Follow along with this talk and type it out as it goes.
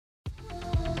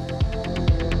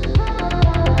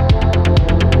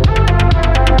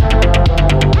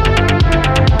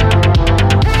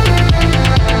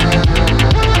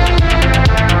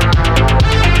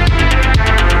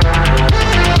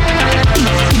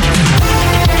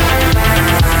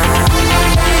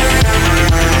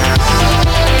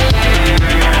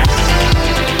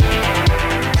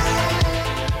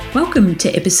to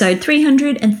episode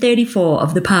 334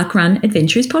 of the Parkrun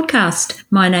Adventurers podcast.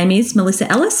 My name is Melissa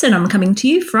Ellis and I'm coming to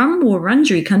you from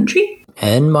Wurundjeri country.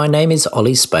 And my name is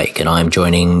Ollie Spake and I'm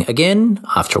joining again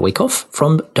after a week off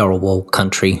from Dharawal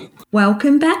country.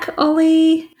 Welcome back,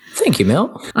 Ollie. Thank you,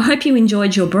 Mel. I hope you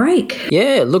enjoyed your break.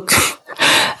 Yeah, look,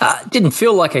 didn't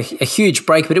feel like a huge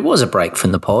break, but it was a break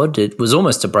from the pod. It was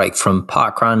almost a break from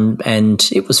parkrun and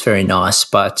it was very nice.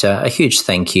 But a huge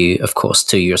thank you, of course,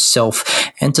 to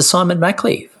yourself and to Simon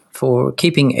Mackley for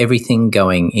keeping everything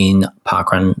going in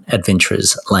Parkrun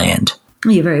Adventurers land.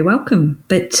 You're very welcome.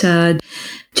 But do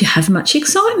you have much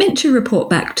excitement to report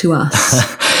back to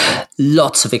us?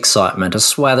 Lots of excitement, a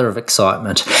swather of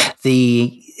excitement.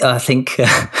 I think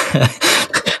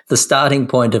the starting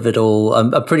point of it all,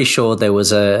 I'm pretty sure there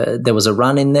was a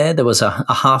run in there. There was a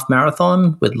half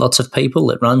marathon with lots of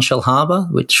people at Run Shell Harbour,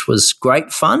 which was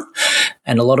great fun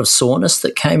and a lot of soreness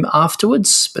that came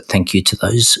afterwards. But thank you to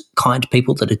those kind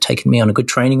people that had taken me on a good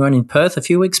training run in Perth a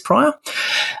few weeks prior.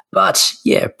 But,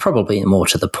 yeah, probably more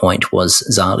to the point was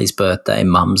Zali's birthday,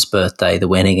 Mum's birthday, the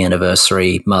wedding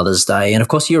anniversary, Mother's Day, and, of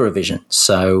course, Eurovision.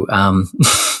 So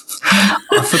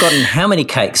I've forgotten how many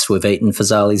cakes we've eaten for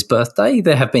Zali's birthday.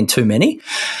 There have been too many.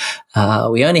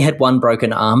 We only had one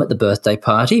broken arm at the birthday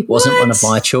party. It wasn't one of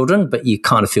my children, but you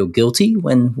kind of feel guilty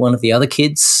when one of the other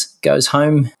kids goes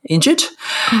home injured.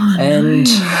 Oh, and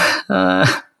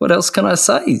what else can I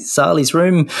say? Zali's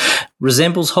room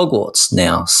resembles Hogwarts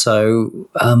now. So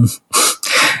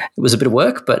it was a bit of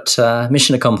work, but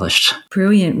mission accomplished.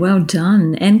 Brilliant. Well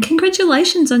done. And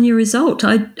congratulations on your result.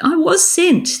 I was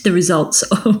sent the results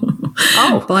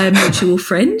by a mutual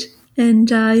friend,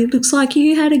 and it looks like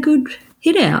you had a good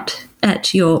hit out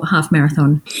at your half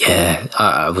marathon. Yeah,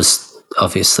 I was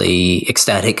obviously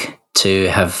ecstatic to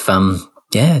have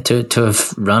to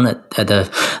have run it at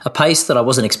a pace that I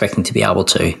wasn't expecting to be able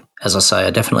to. As I say, I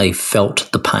definitely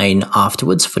felt the pain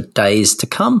afterwards for days to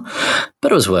come,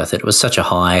 but it was worth it. It was such a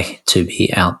high to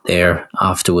be out there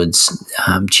afterwards,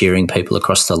 cheering people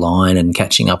across the line and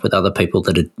catching up with other people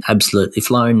that had absolutely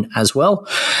flown as well.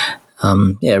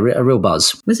 A real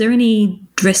buzz. Was there any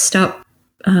dressed up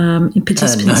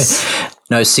participants?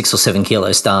 No 6 or 7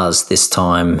 kilo stars this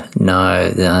time.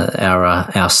 No,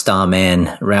 our star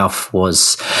man Ralph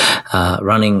was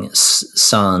running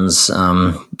San's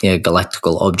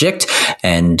galactical object,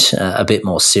 and a bit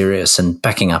more serious, and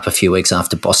backing up a few weeks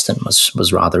after Boston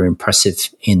was rather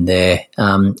impressive in there.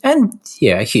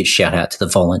 A huge shout out to the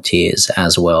volunteers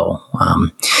as well.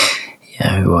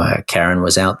 Karen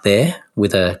was out there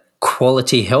with a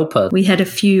quality helper. We had a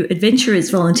few adventurers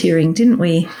volunteering, didn't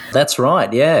we? That's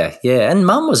right, yeah. And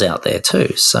Mum was out there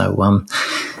too, so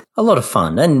a lot of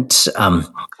fun. And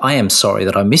I am sorry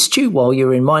that I missed you while you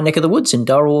were in my neck of the woods in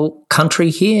Dharawal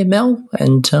country here, Mel,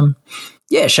 and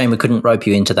shame we couldn't rope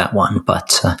you into that one,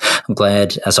 but I'm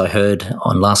glad, as I heard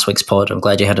on last week's pod, I'm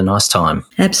glad you had a nice time.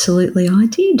 Absolutely, I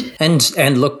did.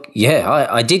 And look,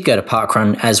 I did go to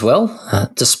parkrun as well,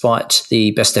 despite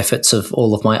the best efforts of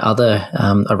all of my other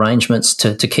arrangements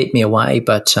to keep me away,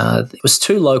 but it was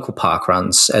 2 local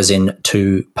parkruns, as in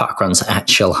 2 parkruns at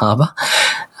Shell Harbour,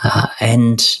 I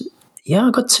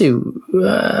got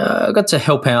to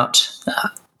help out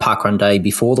parkrunday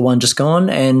before the one just gone,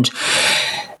 and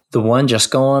the one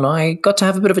just gone, I got to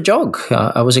have a bit of a jog.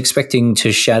 I was expecting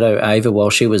to shadow Ava while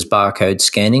she was barcode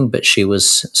scanning, but she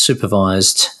was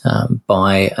supervised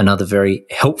by another very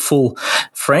helpful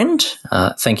friend.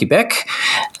 Thank you, Beck.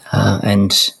 By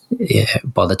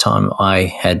the time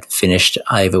I had finished,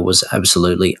 Ava was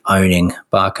absolutely owning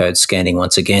barcode scanning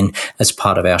once again as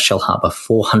part of our Shell Harbour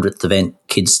 400th event,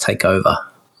 Kids Take Over.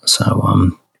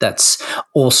 So that's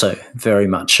also very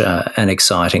much an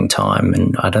exciting time,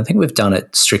 and I don't think we've done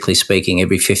it, strictly speaking,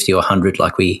 every 50 or 100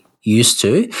 like we used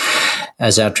to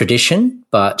as our tradition,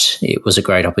 but it was a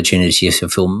great opportunity to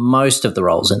fulfill most of the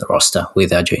roles in the roster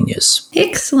with our juniors.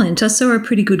 Excellent. I saw a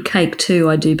pretty good cake too,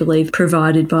 I do believe,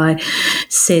 provided by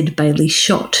said Bailey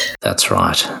Shott. That's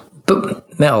right.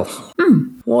 But Mel,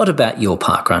 what about your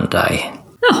parkrun day?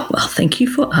 Oh, well, thank you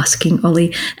for asking,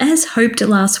 Ollie. As hoped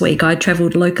last week, I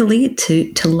travelled locally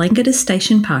to Tallangatta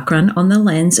Station Parkrun on the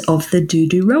lands of the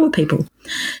Doo Roa people.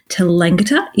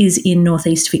 Tallangatta is in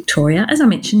northeast Victoria, as I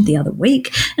mentioned the other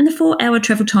week, and the 4-hour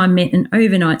travel time meant an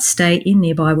overnight stay in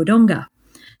nearby Wodonga.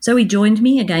 Zoe joined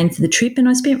me again for the trip, and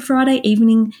I spent Friday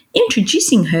evening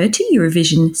introducing her to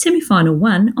Eurovision Semi-Final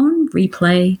 1 on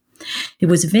replay. It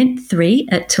was event 3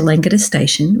 at Tallangatta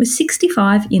Station with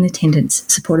 65 in attendance,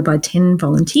 supported by 10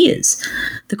 volunteers.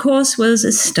 The course was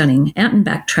a stunning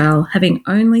out-and-back trail, having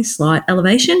only slight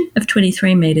elevation of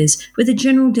 23 metres with a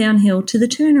general downhill to the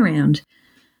turnaround.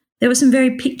 There were some very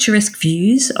picturesque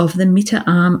views of the Mitre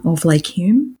arm of Lake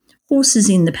Hume, horses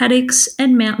in the paddocks,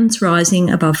 and mountains rising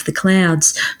above the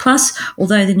clouds. Plus,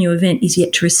 although the new event is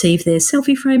yet to receive their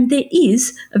selfie frame, there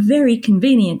is a very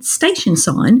convenient station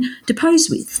sign to pose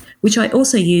with, which I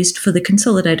also used for the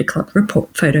Consolidated Club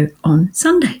report photo on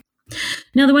Sunday.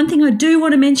 Now, the one thing I do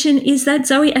want to mention is that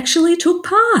Zoe actually took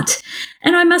part.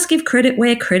 And I must give credit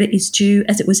where credit is due,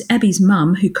 as it was Abby's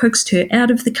mum who coaxed her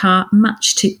out of the car,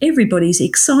 much to everybody's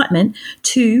excitement,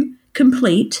 to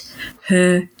complete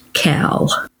her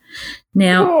cowl.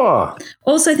 Now,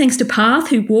 also thanks to Path,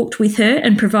 who walked with her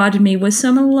and provided me with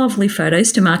some lovely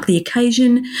photos to mark the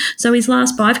occasion. Zoe's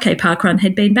last 5K parkrun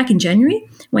had been back in January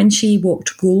when she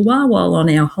walked Goolwa while on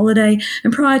our holiday,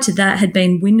 and prior to that had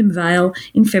been Wyndham Vale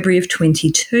in February of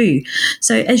 22.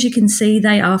 So as you can see,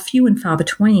 they are few and far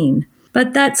between.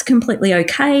 But that's completely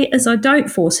okay, as I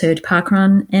don't force her to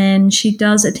parkrun, and she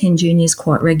does attend juniors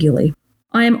quite regularly.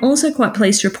 I am also quite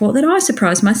pleased to report that I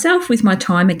surprised myself with my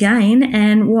time again,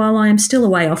 and while I am still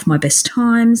away off my best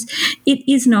times, it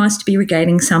is nice to be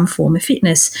regaining some form of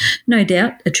fitness, no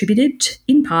doubt attributed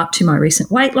in part to my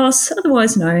recent weight loss,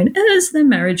 otherwise known as the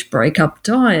marriage breakup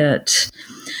diet.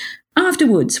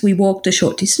 Afterwards, we walked a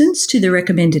short distance to the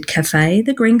recommended cafe,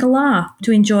 the Green Galah,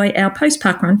 to enjoy our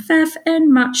post-parkrun faff,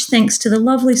 and much thanks to the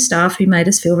lovely staff who made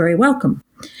us feel very welcome.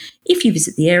 If you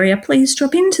visit the area, please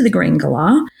drop into the Green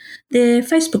Galah. Their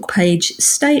Facebook page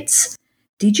states,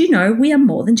 "Did you know we are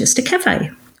more than just a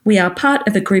cafe? We are part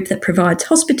of a group that provides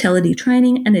hospitality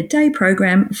training and a day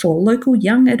program for local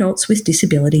young adults with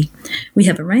disability. We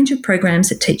have a range of programs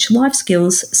that teach life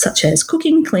skills such as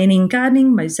cooking, cleaning,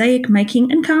 gardening, mosaic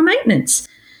making and car maintenance."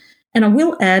 And I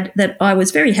will add that I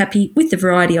was very happy with the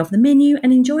variety of the menu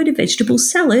and enjoyed a vegetable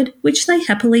salad, which they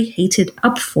happily heated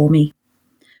up for me.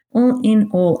 All in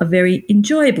all, a very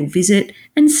enjoyable visit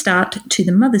and start to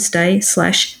the Mother's Day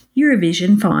 /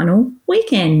 Eurovision final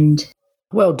weekend.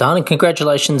 Well done and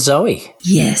congratulations, Zoe.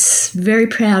 Yes, very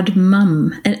proud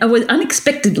mum. And I was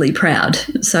unexpectedly proud.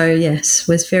 So, yes,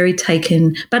 was very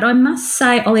taken. But I must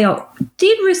say, Ollie, I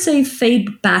did receive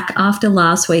feedback after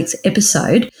last week's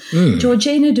episode.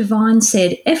 Georgina Devine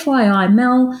said, "FYI,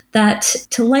 Mel, that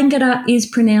Tallangatta is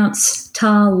pronounced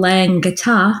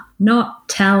Tallangatta, not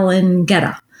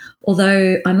Tallangatta.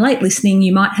 Although I'm late listening,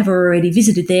 you might have already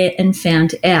visited there and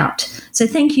found out." So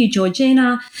thank you,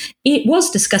 Georgina. It was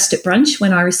discussed at brunch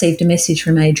when I received a message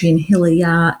from Adrian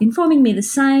Hilliard informing me the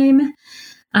same,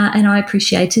 and I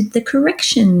appreciated the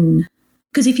correction.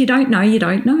 Because if you don't know, you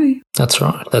don't know. That's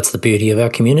right. That's the beauty of our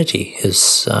community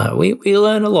is we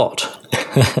learn a lot.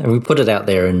 We put it out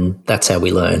there and that's how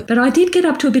we learn. But I did get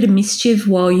up to a bit of mischief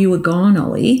while you were gone,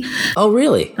 Ollie. Oh,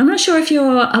 really? I'm not sure if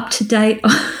you're up to date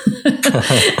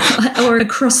or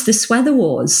across the Swather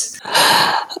Wars.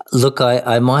 Look,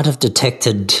 I might have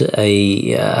detected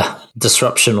a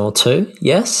disruption or two,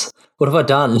 yes. What have I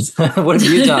done? What have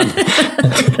you done?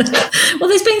 Well,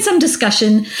 there's been some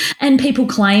discussion and people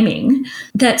claiming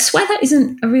that swather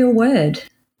isn't a real word.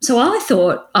 So I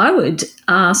thought I would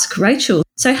ask Rachel.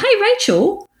 So, hey,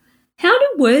 Rachel, how do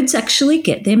words actually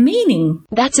get their meaning?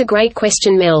 That's a great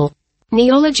question, Mel.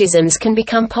 Neologisms can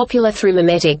become popular through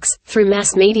memetics, through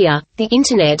mass media, the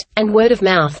internet, and word of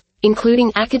mouth,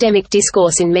 including academic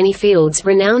discourse in many fields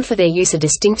renowned for their use of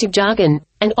distinctive jargon,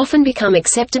 and often become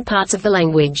accepted parts of the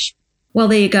language. Well,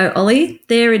 there you go, Ollie.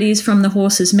 There it is from the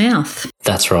horse's mouth.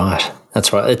 That's right.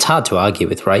 That's right. It's hard to argue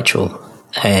with Rachel.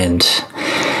 And,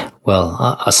 well,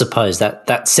 I suppose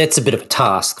that sets a bit of a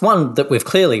task, one that we've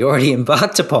clearly already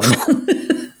embarked upon.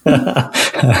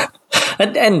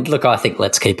 and look, I think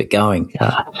let's keep it going.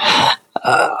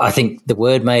 I think the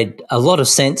word made a lot of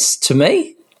sense to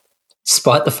me,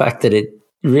 despite the fact that it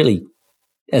really,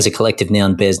 as a collective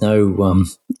noun, bears no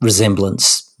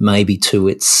resemblance maybe to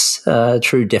its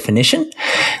true definition,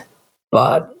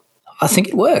 but I think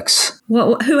it works.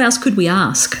 Well, who else could we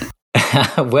ask?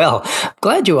 Well,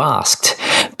 glad you asked,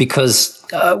 because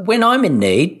when I'm in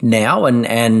need now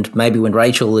and maybe when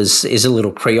Rachel is a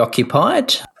little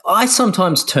preoccupied, I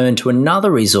sometimes turn to another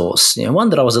resource, one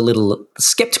that I was a little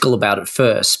skeptical about at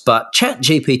first, but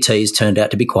ChatGPT has turned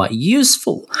out to be quite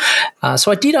useful.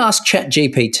 So I did ask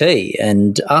ChatGPT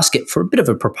and ask it for a bit of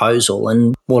a proposal,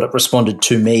 and what it responded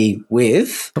to me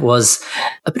with was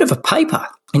a bit of a paper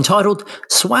entitled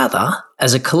 "Swather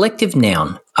as a Collective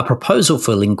Noun, a Proposal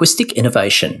for Linguistic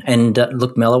Innovation." And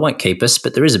look, Mel, I won't keep us,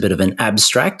 but there is a bit of an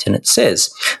abstract, and it says,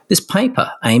 "This paper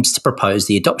aims to propose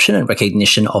the adoption and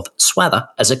recognition of swather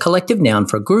as a collective noun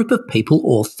for a group of people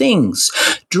or things.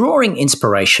 Drawing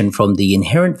inspiration from the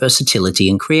inherent versatility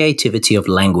and creativity of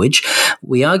language,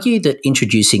 we argue that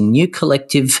introducing new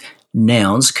collective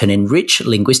nouns can enrich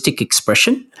linguistic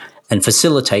expression and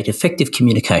facilitate effective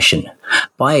communication.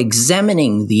 By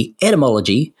examining the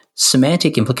etymology,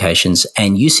 semantic implications,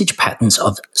 and usage patterns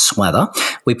of swather,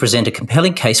 we present a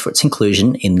compelling case for its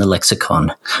inclusion in the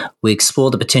lexicon. We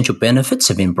explore the potential benefits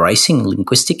of embracing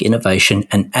linguistic innovation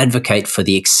and advocate for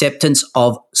the acceptance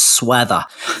of swather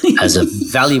as a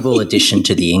valuable addition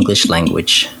to the English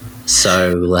language.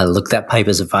 So, look, that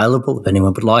paper's available if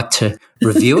anyone would like to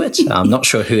review it. I'm not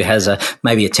sure who has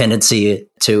maybe a tendency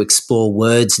to explore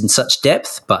words in such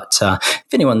depth, but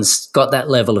if anyone's got that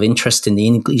level of interest in the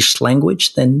English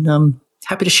language, then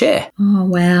happy to share. Oh,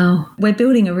 wow. We're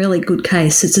building a really good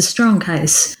case. It's a strong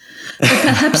case. But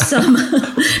perhaps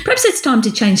it's time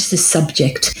to change the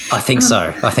subject. I think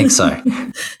so.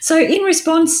 So in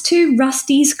response to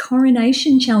Rusty's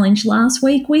coronation challenge last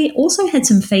week, we also had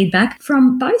some feedback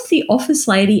from both the office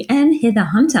lady and Heather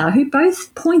Hunter, who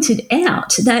both pointed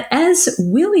out that as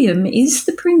William is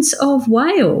the Prince of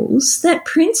Wales, that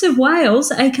Prince of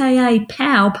Wales, aka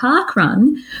Pow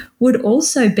Parkrun, would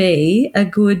also be a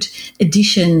good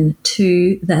addition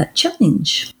to that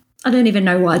challenge. I don't even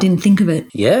know why I didn't think of it.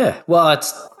 Yeah, well,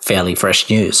 it's fairly fresh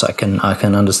news. I can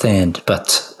understand,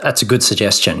 but that's a good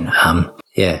suggestion.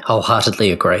 Wholeheartedly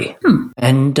agree.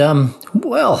 And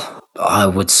well, I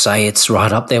would say it's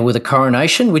right up there with a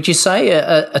coronation. Would you say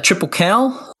a triple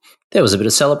cow? There was a bit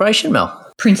of celebration,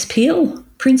 Mel. Prince Peel.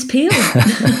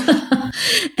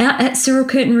 Out at Cyril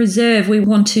Curtin Reserve, we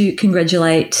want to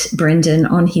congratulate Brendan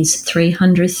on his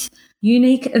 300th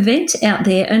unique event out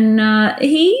there, and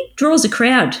he draws a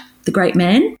crowd, the great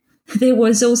man. There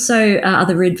was also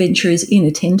other adventurers in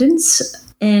attendance,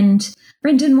 and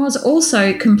Brendan was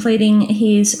also completing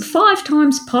his 5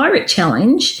 times pirate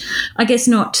challenge. I guess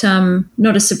not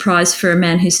a surprise for a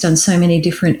man who's done so many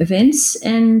different events.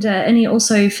 And he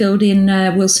also filled in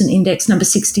Wilson Index number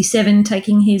 67,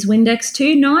 taking his Windex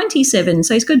to 97.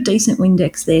 So he's got a decent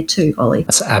Windex there too, Ollie.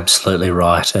 That's absolutely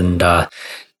right. And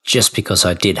just because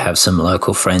I did have some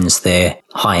local friends there.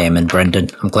 Hi, Em and Brendan.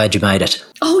 I'm glad you made it.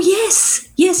 Oh, yes.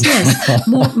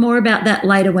 More about that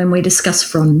later when we discuss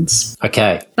fronds.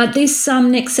 Okay. But this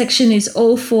next section is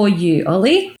all for you,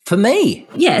 Ollie. For me?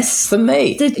 Yes. For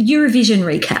me? The Eurovision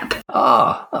recap.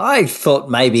 Oh, I thought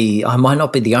maybe I might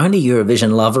not be the only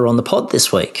Eurovision lover on the pod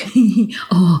this week.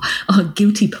 oh,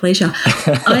 guilty pleasure.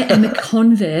 I am a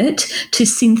convert to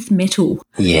synth metal.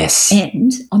 Yes.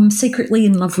 And I'm secretly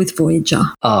in love with Voyager.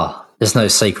 Oh, there's no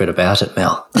secret about it,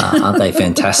 Mel. Aren't they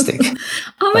fantastic?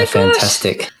 Oh, my gosh.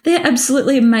 Fantastic. They're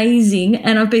absolutely amazing,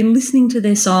 and I've been listening to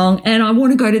their song, and I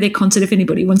want to go to their concert if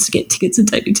anybody wants to get tickets and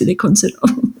take me to their concert.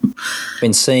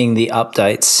 Been seeing the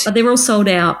updates. But they're all sold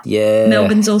out. Yeah.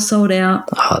 Melbourne's all sold out.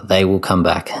 Oh, they will come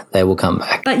back.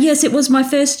 But yes, it was my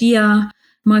first year,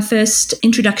 my first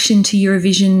introduction to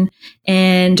Eurovision,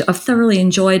 and I've thoroughly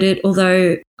enjoyed it,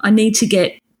 although I need to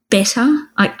get better.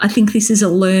 I think this is a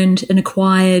learned and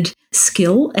acquired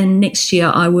skill, and next year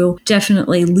I will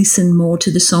definitely listen more to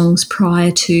the songs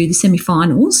prior to the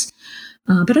semi-finals.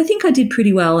 But I think I did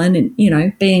pretty well, and,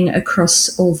 being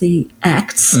across all the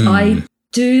acts, I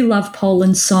do love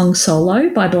Poland's song Solo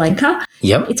by Blanka.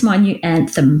 Yep. It's my new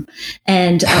anthem,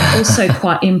 and I'm also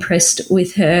quite impressed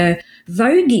with her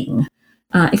voguing.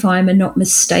 If I'm not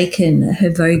mistaken, her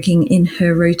voguing in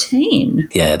her routine.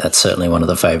 Yeah, that's certainly one of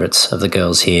the favourites of the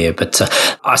girls here. But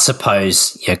I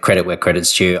suppose, credit where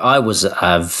credit's due. I was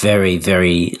a very,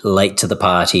 very late to the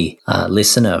party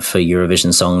listener for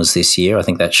Eurovision songs this year. I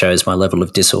think that shows my level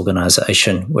of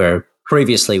disorganisation, where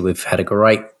previously we've had a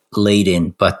great lead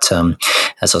in. But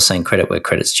as I was saying, credit where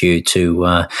credit's due to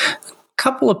a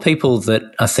couple of people that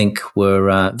I think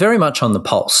were very much on the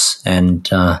pulse and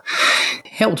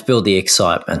helped build the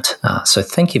excitement. So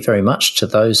thank you very much to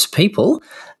those people.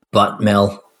 But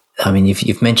Mel, I mean,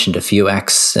 you've mentioned a few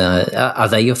acts. Are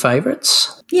they your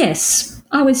favourites? Yes,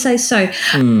 I would say so.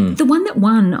 The one that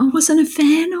won, I wasn't a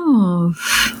fan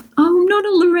of. I'm not a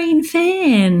Loreen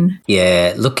fan.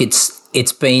 Yeah, look,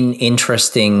 it's been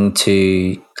interesting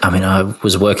to. I mean, I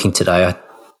was working today. I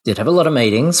did have a lot of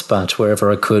meetings, but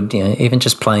wherever I could, even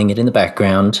just playing it in the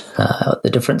background, the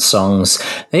different songs,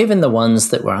 even the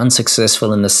ones that were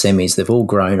unsuccessful in the semis, they've all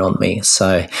grown on me.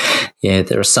 So,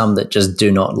 there are some that just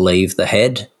do not leave the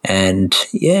head. And,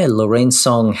 Loreen's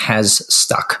song has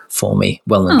stuck for me,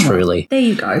 well and truly. There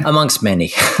you go. Amongst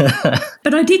many.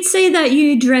 But I did see that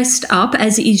you dressed up,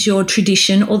 as is your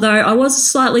tradition, although I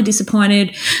was slightly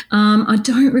disappointed. I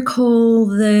don't recall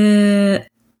the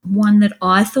one that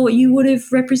I thought you would have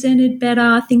represented better.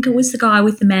 I think it was the guy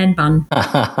with the man bun.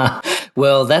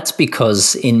 Well, that's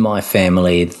because in my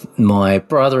family, my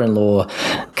brother-in-law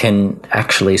can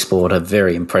actually sport a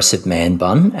very impressive man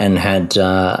bun and had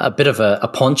a bit of a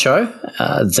poncho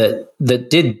that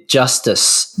did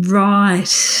justice.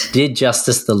 Right. Did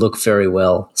justice the look very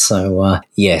well. So,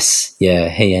 yes, yeah,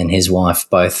 he and his wife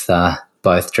both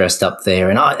dressed up there.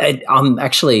 And I'm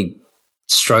actually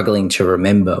struggling to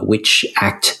remember which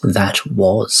act that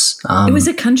was. It was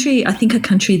a country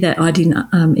that I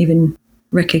didn't even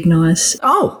recognise.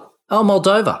 Oh,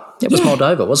 Moldova. It was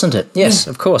Moldova, wasn't it? Yes,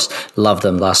 of course. Loved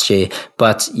them last year.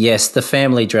 But yes, the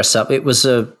family dress up. It was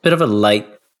a bit of a late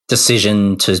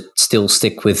decision to still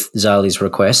stick with Zali's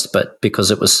request, but because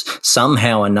it was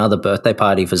somehow another birthday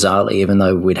party for Zali, even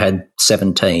though we'd had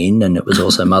 17 and it was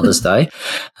also Mother's Day,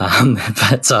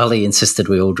 but Zali insisted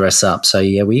we all dress up. So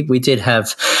yeah, we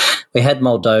had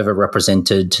Moldova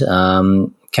represented.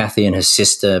 Kathy and her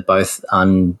sister both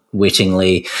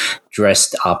unwittingly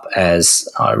dressed up as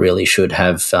I really should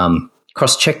have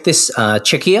cross-checked this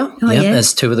Czechia,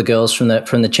 as two of the girls from the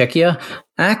Czechia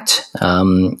act.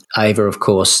 Ava, of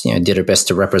course, did her best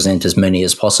to represent as many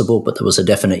as possible, but there was a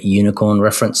definite unicorn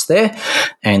reference there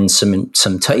and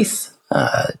some teeth.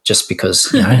 Just because,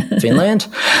 Finland.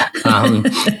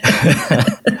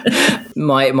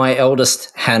 My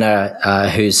eldest, Hannah,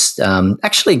 who's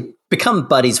actually become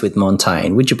buddies with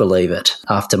Montaigne. Would you believe it?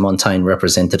 After Montaigne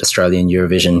represented Australian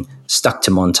Eurovision, stuck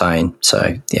to Montaigne.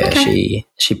 So,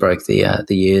 she broke the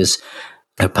years.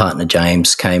 Her partner,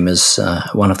 James, came as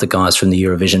one of the guys from the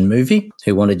Eurovision movie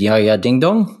who wanted Ya Ya Ding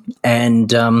Dong. And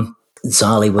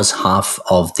Zali was half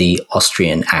of the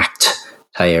Austrian act,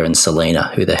 Taya and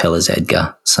Selena. Who the hell is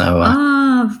Edgar? So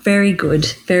very good.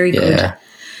 Very good.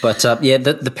 But,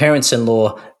 the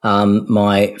parents-in-law,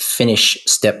 my Finnish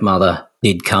stepmother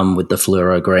did come with the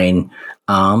fluoro green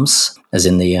arms, as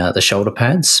in the shoulder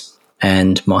pads,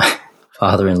 and my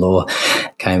father-in-law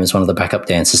came as one of the backup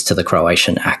dancers to the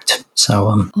Croatian act.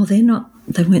 So, they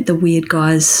weren't the weird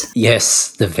guys.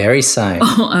 Yes, the very same.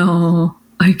 Oh,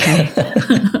 okay.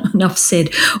 Enough said.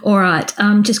 All right.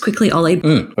 Just quickly, Ollie.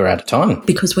 We're out of time.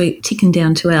 Because we're ticking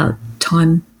down to our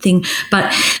time thing.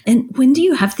 And when do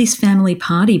you have this family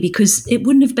party? Because it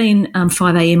wouldn't have been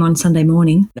 5 a.m. on Sunday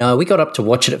morning. No, we got up to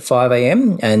watch it at 5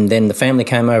 a.m. and then the family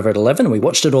came over at 11 and we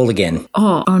watched it all again.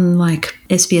 Oh, on like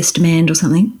SBS Demand or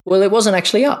something? Well, it wasn't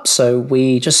actually up, so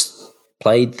we just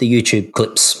played the YouTube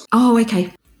clips. Oh,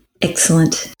 okay.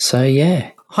 Excellent. So,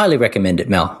 yeah. Highly recommend it,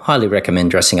 Mel. Highly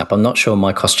recommend dressing up. I'm not sure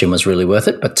my costume was really worth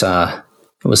it, but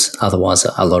it was otherwise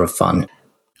a lot of fun.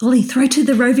 Ollie, throw to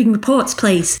the roving reports,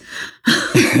 please.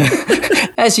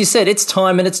 As you said, it's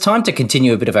time, and it's time to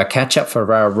continue a bit of our catch-up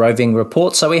for our roving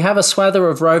report. So we have a swather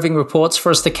of roving reports for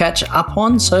us to catch up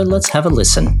on, so let's have a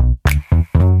listen.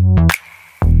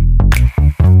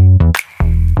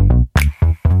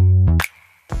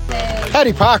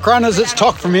 Howdy park runners, it's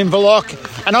Toc from Inverloch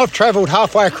and I've travelled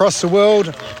halfway across the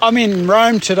world. I'm in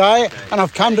Rome today and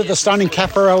I've come to the stunning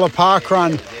Caffarella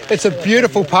parkrun. It's a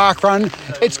beautiful parkrun.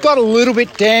 It's got a little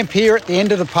bit damp here at the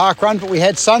end of the parkrun, but we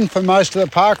had sun for most of the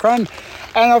parkrun.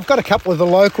 And I've got a couple of the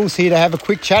locals here to have a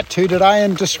quick chat to today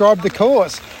and describe the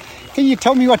course. Can you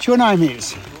tell me what your name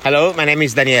is? Hello, my name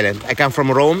is Daniele. I come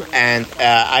from Rome and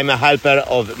I'm a helper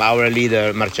of our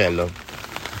leader, Marcello.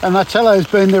 And Marcello's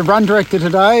been the run director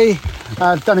today.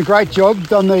 Done a great job,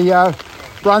 done the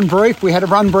run brief. We had a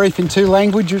run brief in 2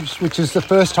 languages, which is the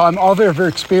first time I've ever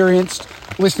experienced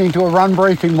listening to a run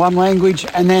brief in 1 language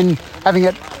and then having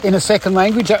it in a second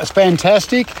language. That was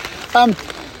fantastic.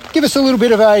 Give us a little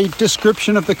bit of a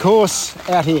description of the course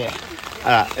out here.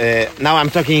 Now I'm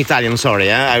talking Italian,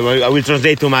 sorry. I will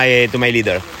translate to my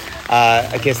leader.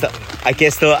 Ha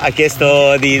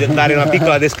chiesto di dare una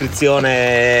piccola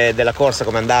descrizione della corsa,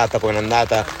 come è andata, come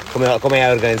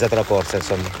è organizzata la corsa,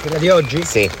 insomma. Quella di oggi?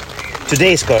 Sì.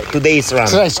 Today's run.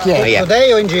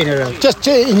 Today or in general? Just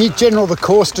in general, the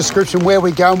course description, where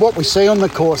we go and what we see on the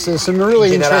course. There's some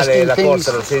really interesting la things.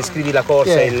 Corsa, se descrivi la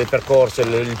corsa, il percorso,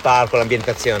 il parco,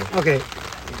 l'ambientazione. Ok.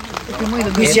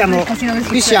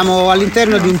 Qui siamo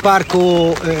all'interno di un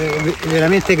parco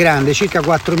veramente grande, circa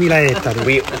 4.000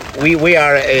 ettari. We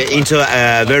are into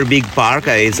a very big park.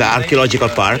 It's an archaeological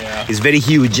park. It's very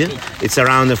huge. It's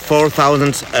around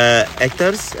 4,000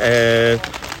 hectares,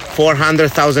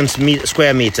 400,000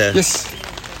 square meters. Yes.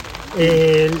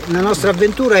 La nostra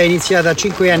avventura è iniziata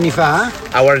 5 anni fa.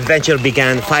 Our adventure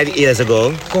began 5 years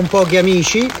ago. Con pochi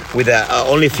amici. With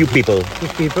only a few people.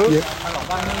 Yeah.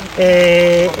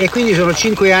 E quindi sono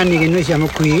 5 anni che noi siamo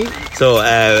qui. So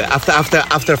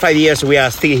after 5 years we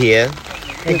are still here.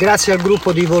 E grazie al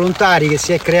gruppo di volontari che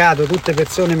si è creato, tutte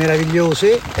persone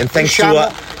meravigliose, and thanks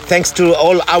thanks to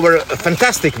all our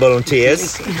fantastic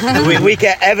volunteers, we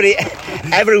can every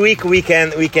week we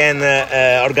can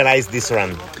organize this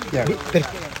run. Yeah.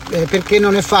 Perché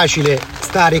non è facile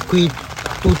stare qui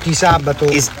tutti i sabato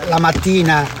la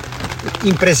mattina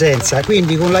in presenza,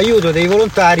 quindi con l'aiuto dei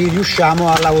volontari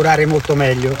riusciamo a lavorare molto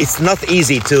meglio. It's not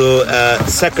easy to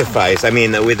sacrifice. I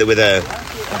mean, with a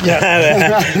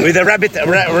with a rabbit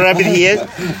here,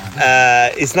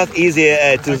 it's not easy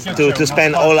to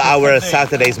spend all our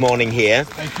Saturdays morning here,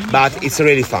 but it's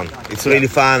really fun. It's really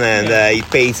fun, and it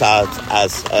pays out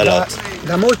us a lot.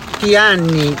 Da molti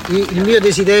anni il mio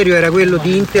desiderio era quello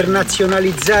di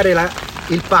internazionalizzare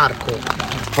il parco.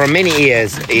 For many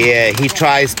years, he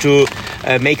tries to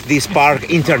make this park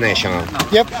international.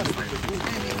 Yep.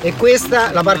 E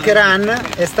questa, la parkrun,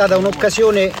 è stata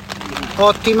un'occasione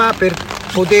ottima per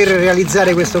poter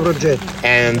realizzare questo progetto.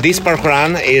 And this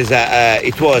parkrun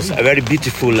it was a very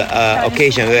beautiful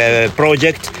occasion,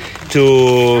 project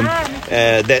to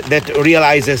that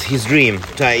realizes his dream.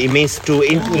 It means to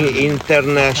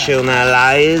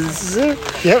internationalize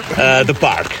the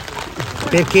park.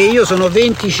 Perché io sono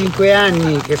 25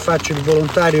 anni che faccio il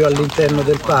volontario all'interno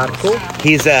del parco.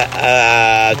 He's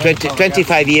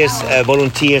 25 years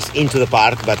volunteers into the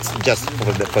park, but just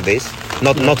for this,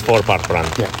 not for parkrun.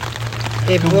 Yeah.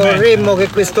 E vorremmo che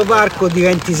questo parco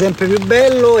diventi sempre più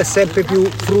bello e sempre più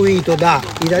fruito da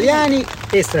italiani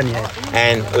e stranieri.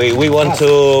 And we want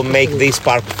to make this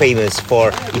park famous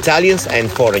for Italians and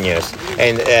foreigners.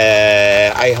 And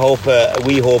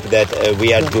we hope that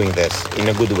we are doing this in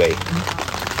a good way.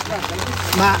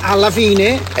 Ma alla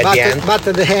fine, but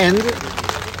at the end,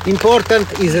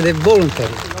 important is the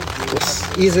voluntary.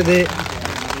 Is the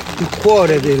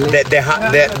cuore del...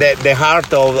 The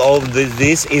heart of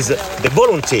this is the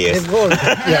volunteers. And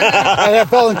our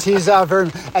volunteers are very...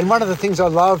 And one of the things I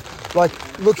love, like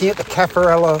looking at the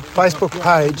Caffarella Facebook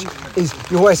page, is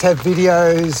you always have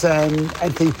videos and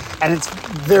things, and it's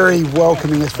very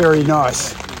welcoming, it's very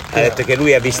nice. Ha detto che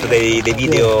lui ha visto dei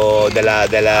video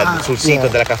sul sito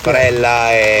della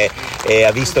Caffarella e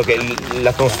ha visto che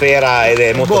l'atmosfera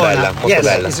è molto bella, molto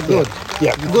bella. It's good.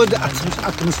 Yeah. Good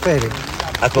atmosphere.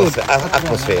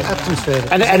 Atmosphere.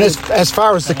 And as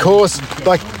far as the course,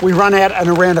 like we run out and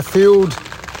around a field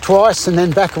twice and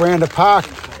then back around a park.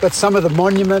 But some of the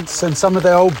monuments and some of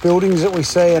the old buildings that we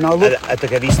see, and I look. Ha detto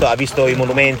che ha visto i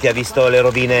monumenti, ha visto le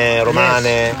rovine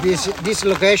romane. Yes. This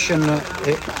location,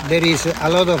 there is a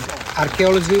lot of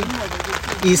archaeology,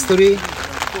 history,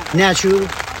 nature,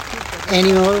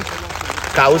 animal.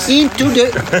 Cows. Into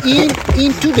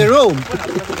the Rome,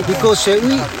 because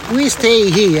we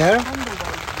stay here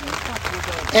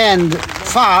and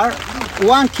far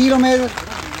 1 kilometer,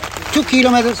 2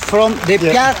 kilometers from the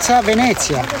Piazza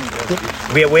Venezia.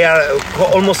 We are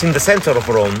almost in the center of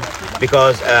Rome,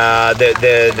 because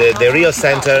the real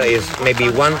center is maybe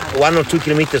 1 or 2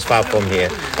 kilometers far from here.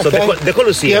 So the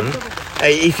Colosseum,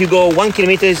 if you go 1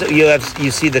 kilometer,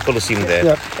 you see the Colosseum there.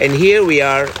 Yep. And here we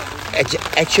are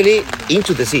actually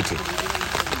into the city.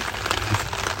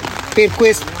 Per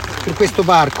questo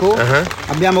parco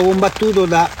abbiamo combattuto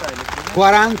da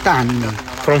 40 anni.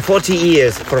 From 40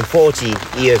 years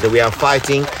we are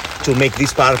fighting to make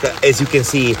this park as you can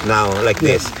see it now, like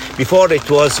this. Before it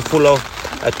was full of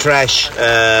trash.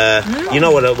 You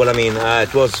know what I mean?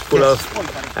 It was full of.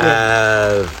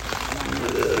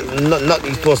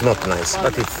 It was not nice,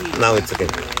 but now it's okay.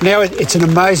 Now it's an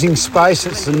amazing space.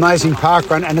 It's an amazing park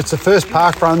run, and it's the first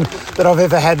park run that I've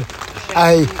ever had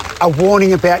a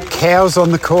warning about cows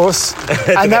on the course,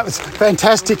 and that was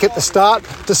fantastic at the start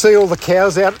to see all the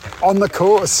cows out on the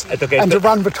course and to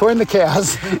run between the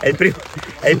cows. È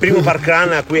il primo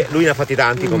parkrun a cui lui ne ha fatti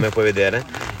tanti, come puoi vedere,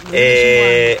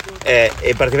 e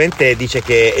praticamente dice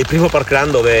che è il primo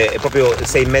parkrun dove proprio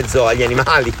sei in mezzo agli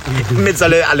animali, in mezzo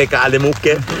alle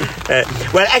mucche.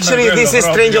 Well, actually this is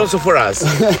strange also for us.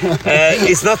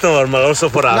 It's not normal also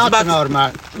for us. Not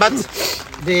normal. But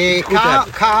the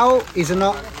cow is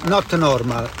not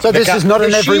normal. So this is not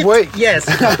an every week. Yes,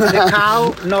 the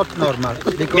cow not normal.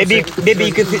 Maybe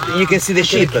you can see the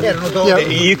sheep.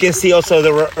 You can see also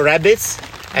the rabbits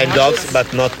and dogs,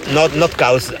 but not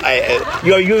cows.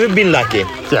 You've been lucky.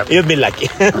 Yeah. You've been lucky.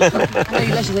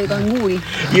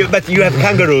 But you have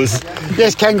kangaroos.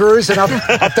 Yes, kangaroos, and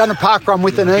I've done a park run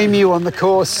with an emu on the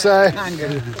course. So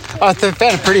I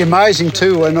found it pretty amazing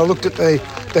too. And I looked at the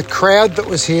crowd that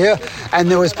was here, and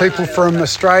there was people from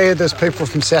Australia, there's people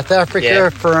from South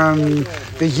Africa, from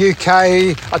the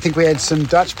UK. I think we had some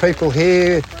Dutch people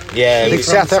here. Yeah,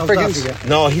 South Africans.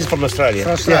 No, he's from Australia.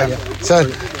 Yeah. So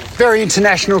very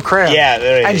international crowd. Yeah,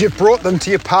 very. And you've brought them to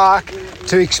your park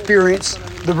to experience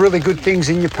the really good things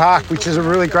in your park, which is a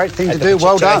really great thing to do.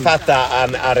 Well Ce l'hai done. fatta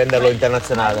a renderlo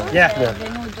internazionale. Yeah.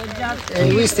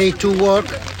 We stay to work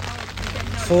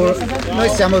for... Noi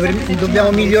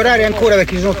dobbiamo migliorare ancora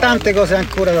perché ci sono tante cose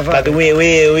ancora da fare. But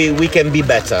we can be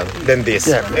better than this.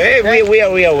 Yeah. We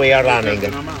are running.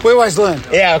 We always learn.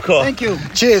 Yeah, cool. Thank you.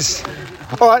 Cheers.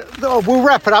 All right, we'll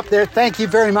wrap it up there. Thank you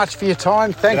very much for your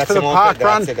time. Thanks for the park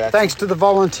run. Thanks to the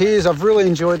volunteers. I've really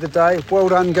enjoyed the day. Well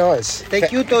done, guys.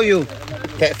 Thank you to you.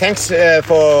 Thanks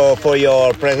for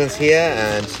your presence here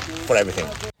and for everything.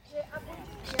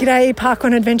 G'day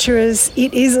parkrun adventurers,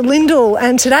 it is Lyndall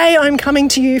and today I'm coming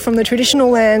to you from the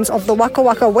traditional lands of the Waka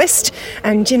Waka West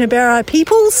and Jinnabera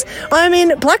peoples. I'm in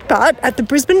Blackbutt at the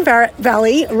Brisbane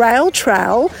Valley Rail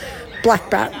Trail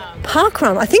Blackbutt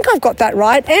Parkrun. I think I've got that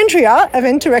right. Andrea,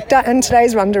 event director and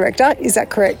today's run director, is that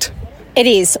correct? It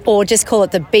is, or just call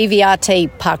it the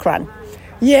BVRT Parkrun.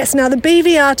 Yes, now the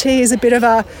BVRT is a bit of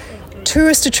a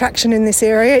tourist attraction in this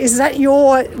area. Is that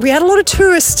we had a lot of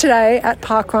tourists today at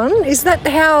Parkrun. Is that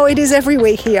how it is every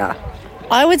week here?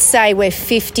 I would say we're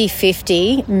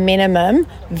 50-50 minimum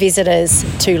visitors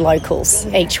to locals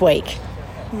each week.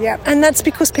 Yeah, and that's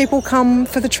because people come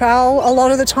for the trail a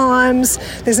lot of the times.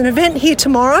 There's an event here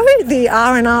tomorrow. The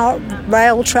R&R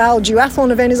Rail Trail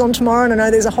Duathlon event is on tomorrow, and I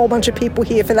know there's a whole bunch of people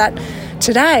here for that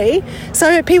today.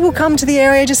 So people come to the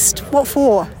area just what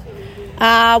for?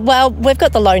 Well, we've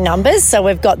got the low numbers, so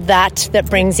we've got that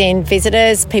brings in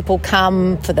visitors. People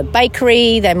come for the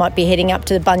bakery. They might be heading up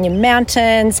to the Bunyam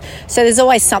Mountains. So there's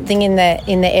always something in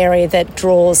the area that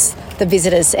draws the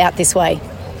visitors out this way.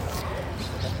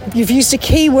 You've used a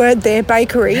key word there,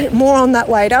 bakery. More on that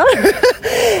later.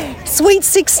 Sweet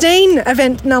 16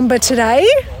 event number today.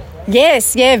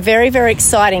 Yes, yeah, very, very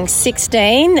exciting.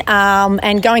 16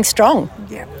 and going strong.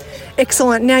 Yeah.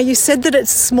 Excellent. Now, you said that it's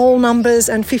small numbers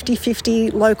and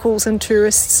 50-50 locals and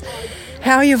tourists.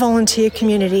 How are your volunteer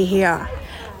community here?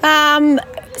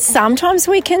 Sometimes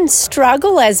we can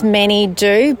struggle, as many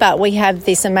do, but we have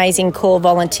this amazing core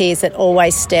volunteers that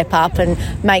always step up and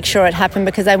make sure it happens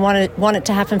because they want it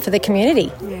to happen for the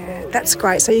community. Yeah, that's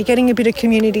great. So you're getting a bit of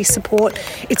community support.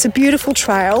 It's a beautiful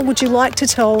trail. Would you like to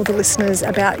tell the listeners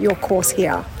about your course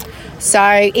here?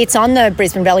 So it's on the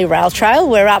Brisbane Valley Rail Trail.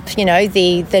 We're up,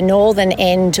 the northern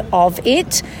end of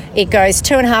it. It goes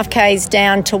 2.5 k's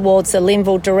down towards the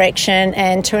Linville direction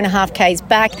and 2.5 k's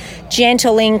back.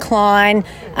 Gentle incline.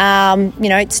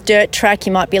 It's dirt track.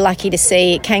 You might be lucky to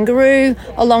see a kangaroo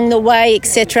along the way,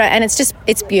 etc. And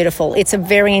it's beautiful. It's a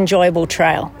very enjoyable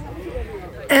trail.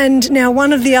 And now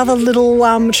one of the other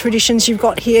little traditions you've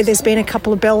got here, there's been a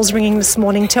couple of bells ringing this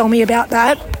morning. Tell me about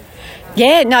that.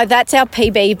 Yeah, no, that's our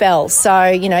PB bell.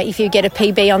 So, if you get a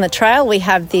PB on the trail, we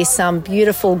have this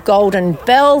beautiful golden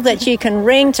bell that you can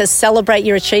ring to celebrate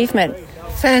your achievement.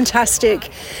 Fantastic.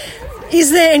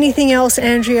 Is there anything else,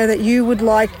 Andrea, that you would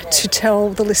like to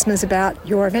tell the listeners about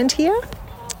your event here?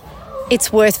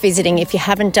 It's worth visiting. If you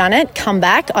haven't done it, come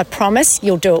back. I promise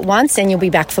you'll do it once and you'll be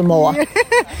back for more.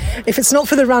 If it's not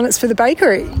for the run, it's for the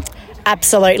bakery.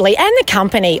 Absolutely. And the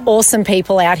company. Awesome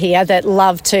people out here that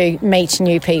love to meet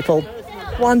new people.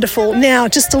 Wonderful. Now,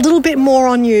 just a little bit more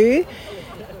on you.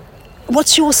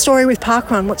 What's your story with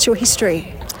Parkrun? What's your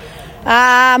history?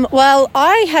 Well,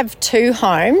 I have two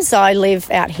homes. I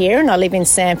live out here and I live in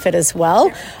Sanford as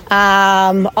well.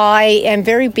 I am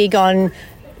very big on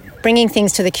bringing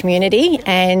things to the community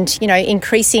and,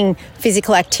 increasing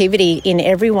physical activity in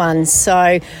everyone.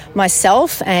 So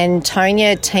myself and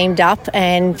Tonya teamed up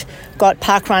and got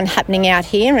Parkrun happening out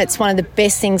here, and it's one of the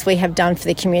best things we have done for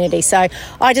the community. So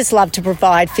I just love to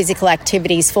provide physical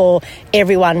activities for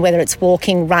everyone, whether it's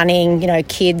walking, running,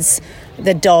 kids,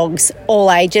 the dogs,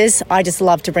 all ages. I just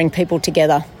love to bring people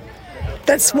together.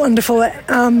 That's wonderful.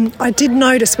 I did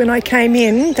notice when I came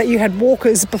in that you had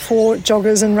walkers before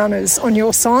joggers and runners on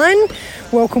your sign.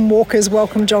 Welcome walkers,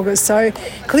 welcome joggers. So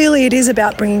clearly it is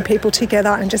about bringing people together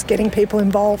and just getting people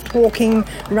involved, walking,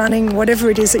 running, whatever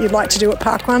it is that you'd like to do at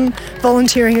Parkrun,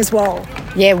 volunteering as well.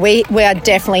 Yeah, we are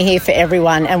definitely here for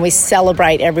everyone and we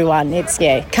celebrate everyone.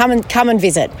 Come and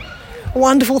visit.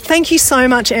 Wonderful. Thank you so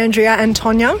much, Andrea and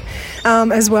Tonya,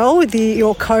 as well,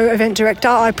 your co-event director,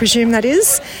 I presume that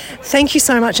is. Thank you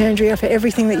so much, Andrea, for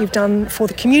everything that you've done for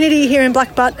the community here in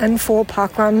Blackbutt and for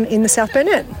Parkrun in the South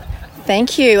Burnett.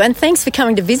 Thank you, and thanks for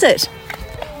coming to visit.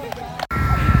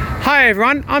 Hi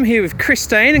everyone, I'm here with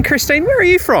Christine. And Christine, where are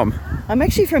you from? I'm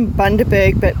actually from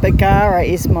Bundaberg, but Bargara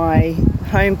is my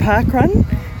home parkrun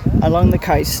along the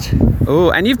coast.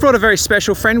 Oh, and you've brought a very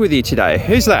special friend with you today.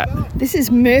 Who's that? This is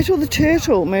Myrtle the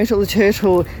Turtle. Myrtle the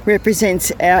Turtle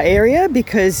represents our area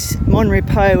because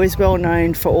Monrepo is well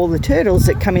known for all the turtles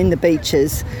that come in the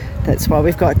beaches. That's why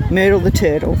we've got Myrtle the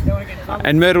Turtle.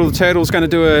 And Myrtle the Turtle's going to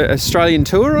do an Australian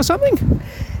tour or something?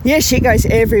 Yeah, she goes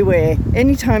everywhere.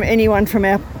 Anytime anyone from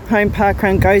our home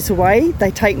parkrun goes away,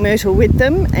 they take Myrtle with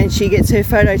them and she gets her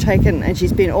photo taken, and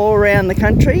she's been all around the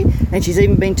country and she's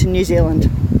even been to New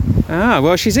Zealand. Ah,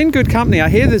 well, she's in good company. I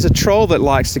hear there's a troll that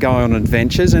likes to go on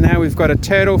adventures, and now we've got a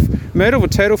turtle, Myrtle the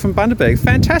Turtle from Bundaberg.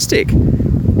 Fantastic.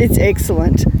 It's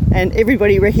excellent, and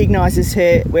everybody recognises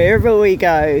her wherever we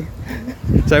go.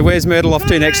 So where's Myrtle off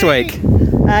to next week?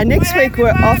 Next week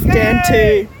we're off down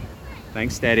to...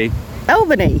 Thanks, Daddy.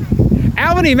 Albany,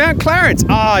 Mount Clarence.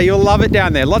 Ah, you'll love it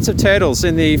down there. Lots of turtles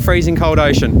in the freezing cold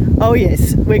ocean. Oh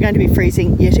yes, we're going to be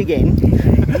freezing yet again.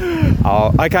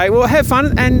 Oh, okay. Well, have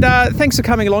fun, and thanks for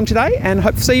coming along today, and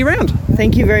hope to see you around.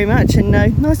 Thank you very much, and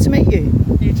nice to meet you.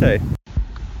 You too.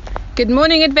 Good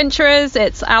morning, adventurers.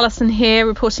 It's Alison here,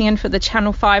 reporting in for the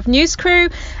Channel 5 news crew,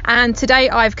 and today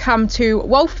I've come to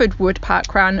Wolford Wood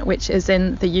Parkrun, which is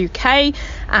in the UK,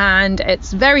 and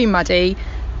it's very muddy.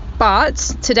 But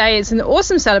today is an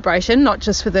awesome celebration, not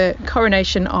just for the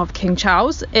coronation of King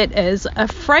Charles. It is a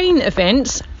frame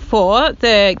event for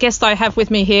the guest I have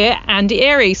with me here, Andy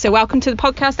Airy. So welcome to the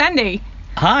podcast, Andy.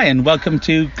 Hi, and welcome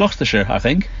to Gloucestershire, I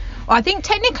think. I think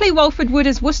technically Wolford Wood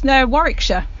is Worcester,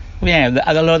 Warwickshire. Yeah,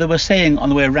 although they were saying on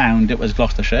the way around it was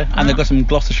Gloucestershire, and they've got some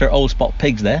Gloucestershire old spot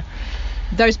pigs there.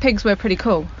 Those pigs were pretty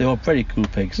cool. They were pretty cool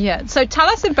pigs. Yeah, so tell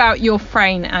us about your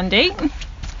frame, Andy.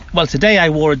 Well, today I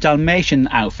wore a Dalmatian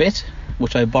outfit,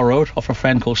 which I borrowed off a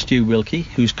friend called Stu Wilkie,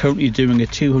 who's currently doing a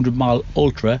 200-mile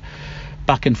ultra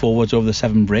back and forwards over the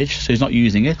Severn Bridge, so he's not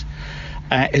using it.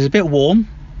 It's a bit warm,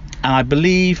 and I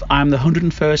believe I'm the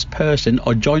 101st person,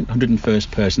 or joint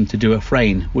 101st person, to do a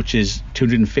frame, which is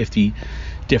 250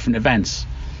 different events.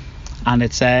 And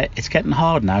it's getting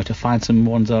hard now to find some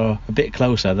ones that are a bit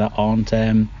closer that aren't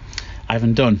I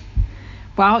haven't done.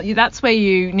 Well, that's where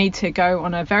you need to go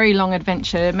on a very long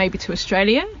adventure, maybe to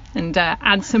Australia, and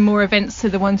add some more events to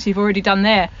the ones you've already done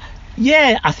there.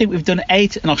 Yeah, I think we've done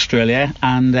 8 in Australia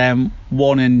and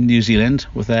 1 in New Zealand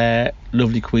with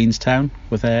lovely Queenstown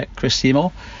with Chris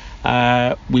Seymour.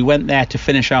 We went there to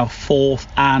finish our 4th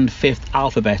and 5th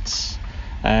alphabets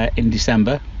in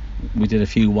December. We did a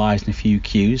few Y's and a few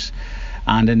Q's.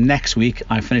 And then next week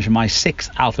I finish my 6th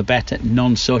alphabet at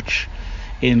Nonsuch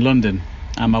in London.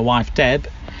 And my wife Deb,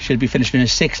 she'll be finishing her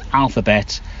 6th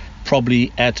alphabet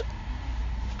probably at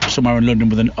somewhere in London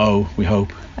with an O, we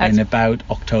hope, in about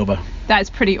October. That's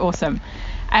pretty awesome.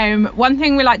 One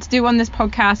thing we like to do on this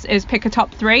podcast is pick a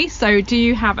top 3. So do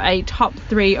you have a top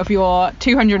 3 of your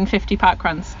 250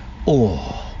 parkruns?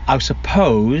 Oh, I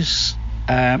suppose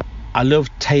I love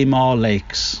Tamar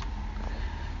Lakes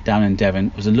down in Devon.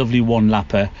 It was a lovely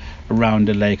one-lapper around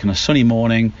the lake on a sunny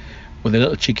morning with a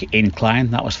little cheeky incline.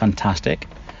 That was fantastic.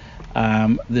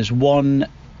 There's one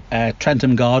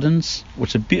Trentham Gardens,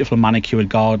 which are beautiful manicured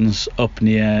gardens up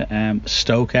near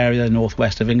Stoke area,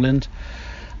 northwest of England.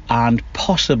 And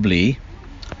possibly,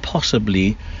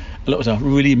 it was a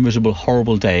really miserable,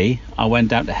 horrible day. I went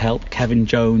down to help Kevin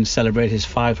Jones celebrate his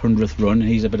 500th run.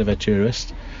 He's a bit of a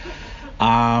tourist.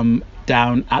 Down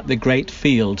at the Great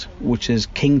Field, which is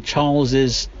King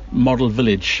Charles's model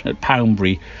village at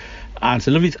Poundbury. And it's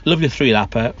a lovely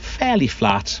 3-lapper, fairly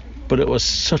flat, but it was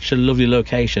such a lovely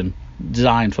location,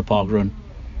 designed for parkrun.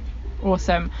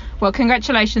 Awesome. Well,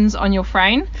 congratulations on your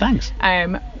frame. Thanks.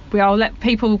 We'll let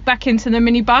people back into the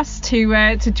minibus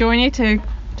to join you to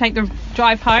take the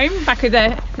drive home back with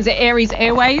is it Aries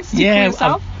Airways?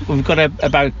 Yeah, we've got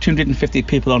about 250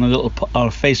 people on a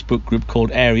Facebook group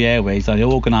called Airy Airways. They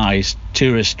organise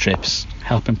tourist trips,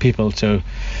 helping people to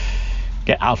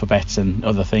get alphabets and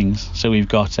other things. So we've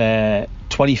got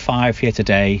 25 here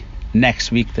today.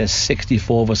 Next week there's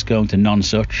 64 of us going to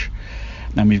Nonsuch.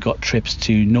 Then we've got trips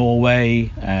to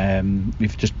Norway.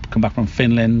 We've just come back from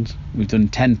Finland. We've done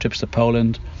 10 trips to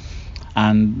Poland.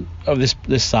 And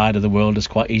this side of the world is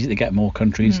quite easy to get more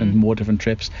countries and more different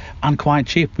trips, and quite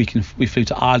cheap. We flew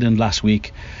to Ireland last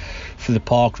week for the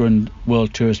Parkrun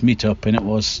World Tourist Meetup, and it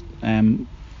was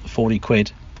 40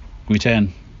 quid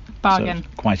return. Bargain. So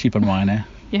quite cheap on Ryanair.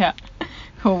 Yeah.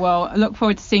 Cool. Well, I look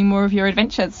forward to seeing more of your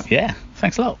adventures. Yeah.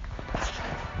 Thanks a lot.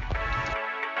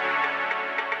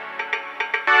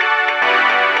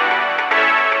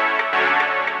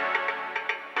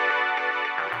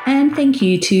 And thank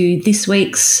you to this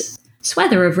week's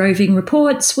swather of roving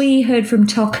reports. We heard from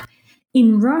Tok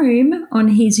in Rome on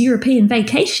his European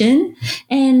vacation,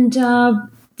 and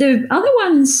the other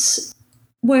ones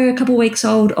were a couple of weeks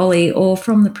old, Ollie, or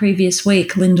from the previous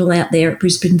week, Lyndall out there at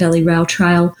Brisbane Valley Rail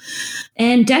Trail.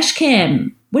 And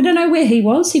Dashcam, we don't know where he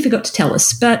was. He forgot to tell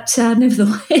us. But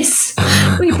nevertheless,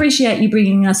 we appreciate you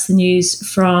bringing us the news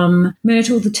from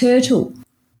Myrtle the Turtle.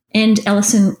 And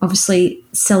Alison obviously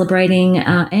celebrating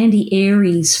Andy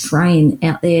Airy's frame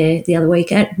out there the other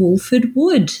week at Wolford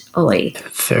Wood, Ollie.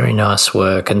 Very nice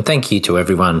work. And thank you to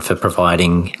everyone for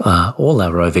providing all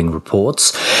our roving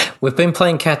reports. We've been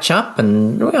playing catch up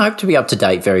and we hope to be up to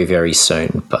date very, very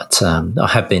soon. But I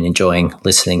have been enjoying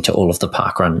listening to all of the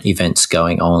parkrun events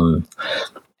going on.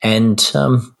 And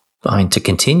to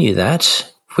continue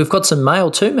that, we've got some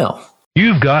mail too, Mel.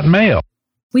 You've got mail.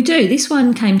 We do. This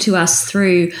one came to us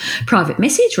through private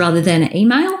message rather than an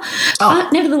email.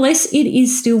 But nevertheless, it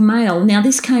is still mail. Now,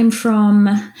 this came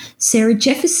from Sarah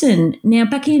Jefferson. Now,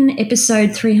 back in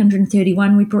episode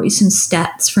 331, we brought you some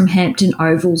stats from Hampton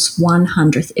Oval's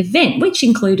 100th event, which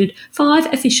included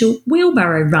 5 official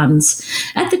wheelbarrow runs.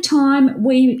 At the time,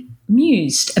 we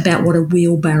mused about what a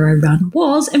wheelbarrow run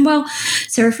was, and well,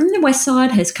 Sarah from the West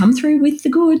Side has come through with the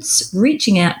goods,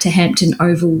 reaching out to Hampton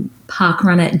Oval park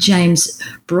runner James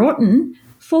Broughton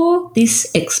for this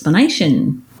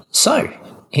explanation. So,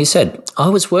 he said, I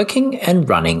was working and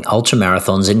running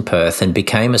ultramarathons in Perth and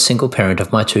became a single parent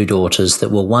of my 2 daughters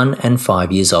that were 1 and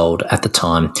 5 years old at the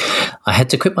time. I had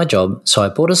to quit my job, so I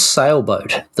bought a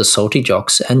sailboat, the Salty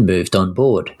Jocks, and moved on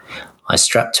board. I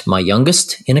strapped my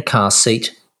youngest in a car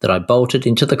seat that I bolted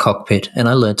into the cockpit and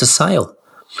I learned to sail.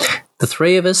 The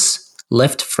 3 of us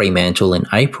left Fremantle in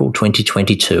April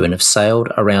 2022 and have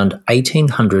sailed around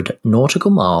 1,800 nautical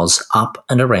miles up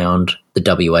and around the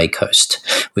WA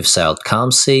coast. We've sailed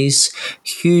calm seas,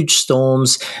 huge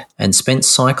storms, and spent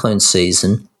cyclone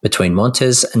season between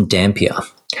Montez and Dampier.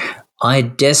 I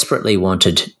desperately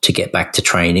wanted to get back to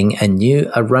training and knew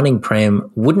a running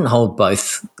pram wouldn't hold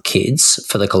both kids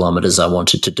for the kilometres I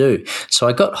wanted to do. So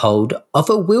I got hold of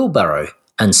a wheelbarrow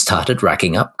and started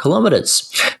racking up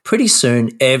kilometres. Pretty soon,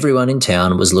 everyone in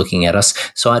town was looking at us,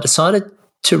 so I decided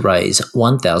to raise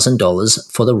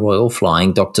 $1,000 for the Royal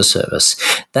Flying Doctor Service.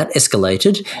 That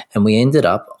escalated and we ended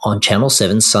up on Channel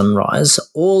 7 Sunrise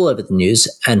all over the news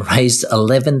and raised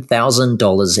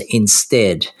 $11,000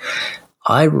 instead.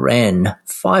 I ran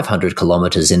 500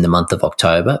 kilometres in the month of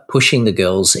October, pushing the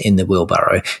girls in the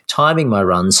wheelbarrow, timing my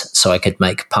runs so I could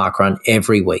make parkrun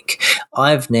every week.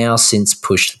 I've now since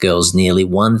pushed the girls nearly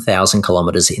 1,000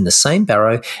 kilometres in the same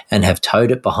barrow and have towed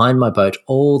it behind my boat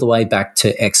all the way back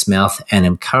to Exmouth and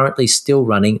am currently still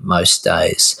running most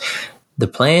days. The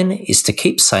plan is to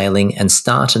keep sailing and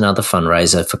start another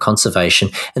fundraiser for conservation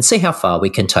and see how far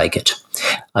we can take it.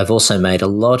 I've also made a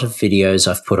lot of videos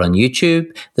I've put on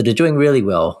YouTube that are doing really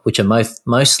well, which are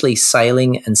mostly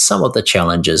sailing and some of the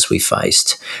challenges we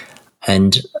faced.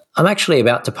 And I'm actually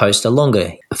about to post a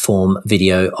longer form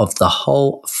video of the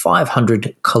whole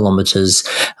 500 kilometres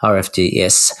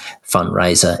RFDS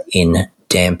fundraiser in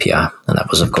Dampier. And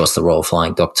that was, of course, the Royal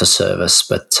Flying Doctor Service.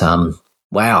 But,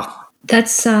 wow.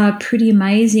 That's pretty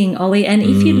amazing, Ollie. And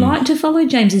if you'd like to follow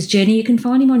James's journey, you can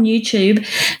find him on YouTube.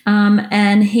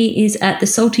 And he is at the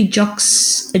Salty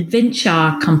Jocks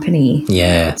Adventure Company.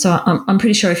 Yeah. So I'm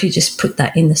pretty sure if you just put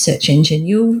that in the search engine,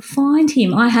 you'll find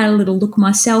him. I had a little look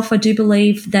myself. I do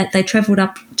believe that they travelled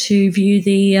up to view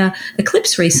the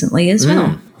eclipse recently as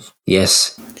well.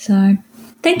 Yes. So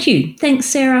thank you. Thanks,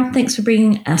 Sarah. Thanks for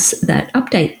bringing us that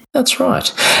update. That's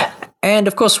right. And,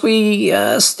 of course, we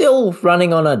are still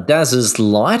running on a Dazzers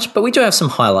light, but we do have some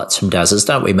highlights from Dazzers,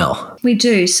 don't we, Mel? We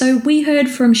do. So we heard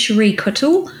from Cherie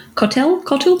Cottle,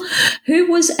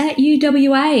 who was at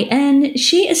UWA, and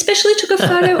she especially took a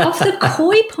photo of the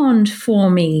koi pond for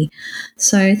me.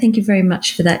 So thank you very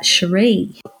much for that,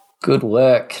 Cherie. Good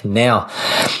work. Now,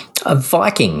 a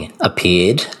Viking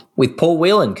appeared with Paul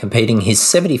Whelan competing his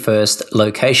 71st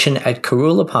location at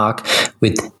Caroola Park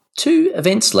with 2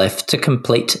 events left to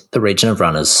complete the region of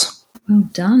runners. Well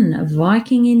done. A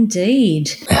Viking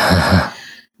indeed.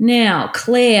 Now,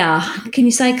 Claire. Can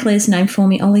you say Claire's name for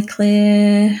me, Ollie?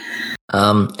 Claire?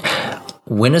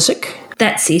 Winnersick?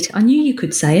 That's it. I knew you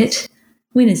could say it.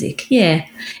 Winnersick, yeah.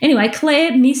 Anyway,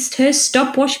 Claire missed her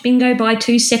stopwatch bingo by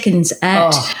 2 seconds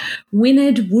at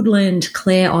Wynyard Woodland.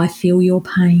 Claire, I feel your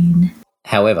pain.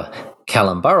 However,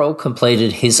 Callum Burrell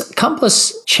completed his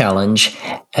Accomplice Challenge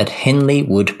at Henley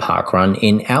Wood Parkrun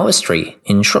in Owerstry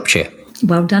in Shropshire.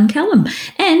 Well done, Callum.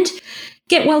 And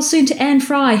get well soon to Anne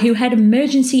Fry, who had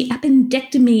emergency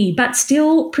appendectomy but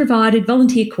still provided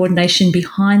volunteer coordination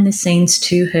behind the scenes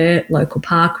to her local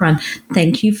parkrun.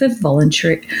 Thank you for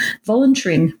volunteering.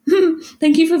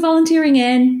 Thank you for volunteering,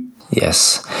 Anne.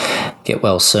 Yes. Get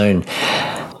well soon.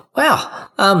 Wow.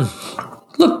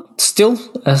 Look, still,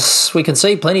 as we can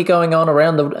see, plenty going on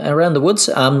around the woods.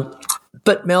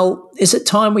 But Mel, is it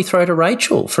time we throw to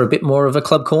Rachel for a bit more of a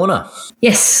club corner?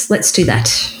 Yes, let's do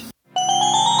that.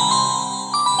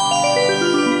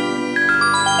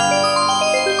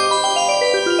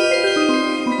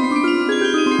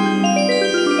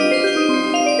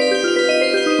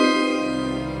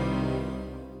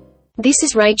 This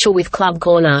is Rachel with Club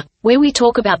Corner, where we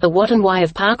talk about the what and why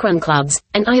of parkrun clubs,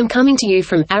 and I am coming to you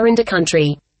from Aranda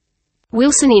country.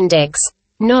 Wilson Index.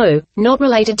 No, not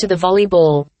related to the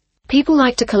volleyball. People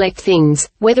like to collect things,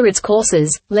 whether it's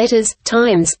courses, letters,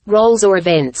 times, roles or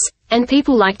events, and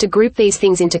people like to group these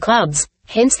things into clubs,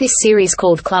 hence this series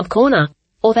called Club Corner,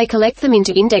 or they collect them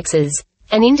into indexes.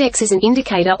 An index is an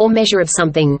indicator or measure of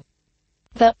something.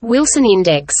 The Wilson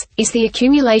Index is the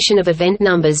accumulation of event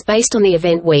numbers based on the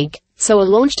event week, so a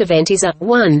launched event is a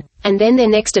 1, and then their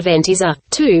next event is a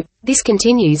 2, this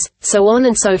continues, so on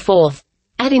and so forth,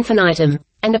 ad infinitum,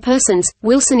 and a person's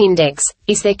Wilson Index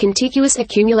is their contiguous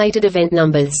accumulated event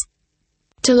numbers.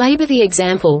 To labour the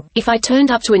example, if I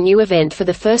turned up to a new event for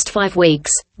the first 5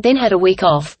 weeks, then had a week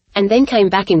off, and then came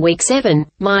back in week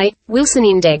 7, my Wilson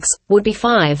Index would be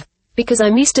 5, because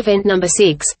I missed event number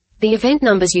 6. The event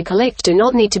numbers you collect do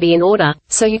not need to be in order,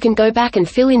 so you can go back and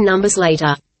fill in numbers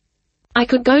later. I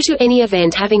could go to any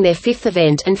event having their 5th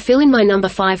event and fill in my number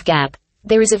 5 gap.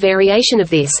 There is a variation of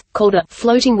this, called a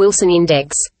floating Wilson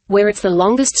Index, where it's the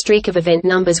longest streak of event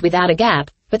numbers without a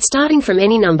gap, but starting from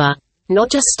any number,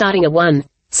 not just starting at 1.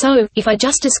 So, if I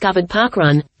just discovered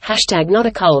parkrun, #not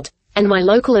a cult, and my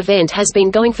local event has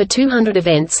been going for 200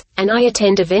 events, and I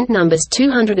attend event numbers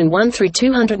 201 through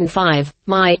 205,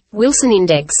 my Wilson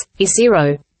Index is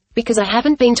 0. Because I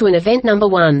haven't been to an event number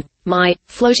 1, my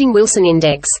floating Wilson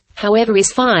Index, however,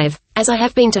 is 5, as I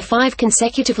have been to 5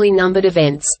 consecutively numbered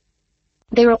events.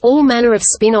 There are all manner of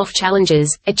spin-off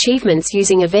challenges, achievements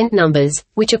using event numbers,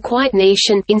 which are quite niche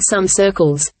and, in some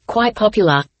circles, quite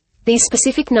popular. These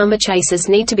specific number chasers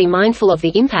need to be mindful of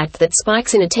the impact that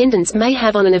spikes in attendance may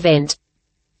have on an event.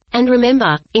 And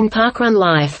remember, in parkrun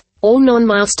life, all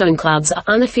non-milestone clubs are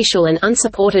unofficial and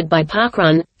unsupported by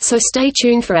parkrun, so stay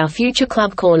tuned for our future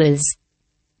club corners.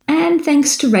 And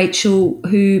thanks to Rachel,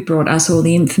 who brought us all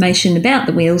the information about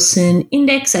the Wilson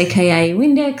Index, aka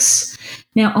Windex.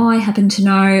 Now, I happen to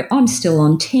know I'm still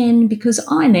on 10 because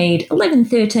I need 11,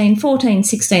 13, 14,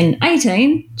 16,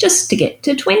 18 just to get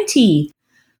to 20.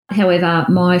 However,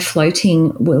 my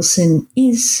floating Wilson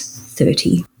is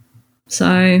 30.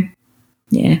 So,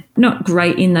 yeah, not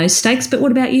great in those stakes. But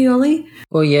what about you, Ollie?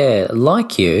 Well, yeah,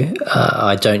 like you,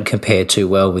 I don't compare too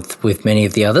well with many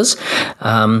of the others.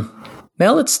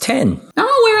 Mel, it's 10.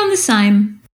 Oh, we're on the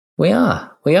same. We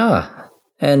are.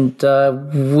 And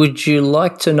would you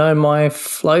like to know my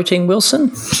floating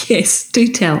Wilson? Yes, do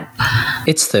tell.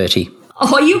 It's 30.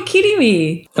 Oh, you're kidding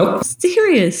me. Nope.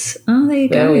 Serious. Oh, there you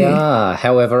go. There we are.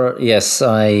 However, yes,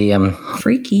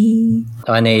 Freaky.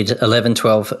 I need 11,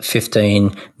 12,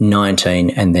 15, 19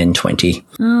 and then 20.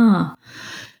 Ah.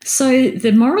 So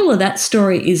the moral of that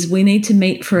story is we need to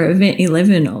meet for event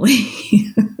 11, Ollie.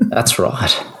 That's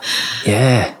right.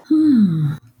 Yeah.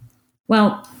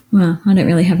 Well, I don't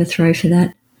really have a throw for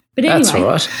that. But anyway, that's all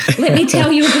right. Let me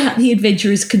tell you about the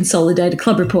Adventurers Consolidated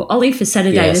Club Report, Ollie, for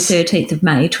Saturday the 13th of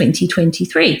May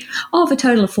 2023. Of a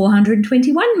total of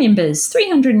 421 members,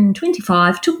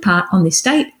 325 took part on this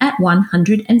date at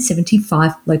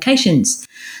 175 locations.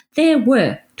 There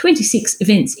were 26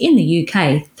 events in the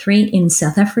UK, 3 in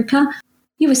South Africa,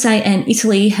 USA and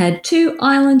Italy had 2,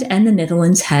 Ireland and the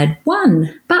Netherlands had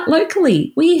 1. But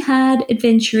locally, we had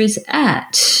adventurers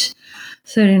at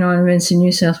 39 events in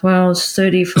New South Wales,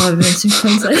 35 events in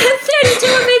Queensland, 32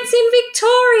 events in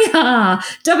Victoria.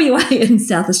 WA and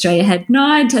South Australia had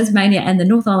 9, Tasmania and the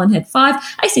North Island had 5,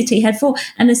 ACT had 4,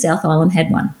 and the South Island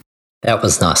had 1. That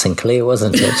was nice and clear,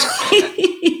 wasn't it?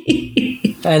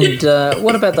 And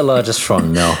what about the largest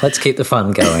front, Mel? Let's keep the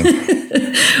fun going.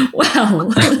 Well,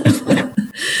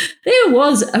 there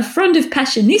was a front of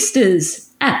Passionistas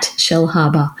at Shell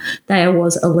Harbour. There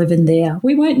was 11 there.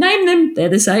 We won't name them. They're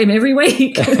the same every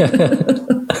week.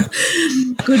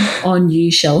 Good on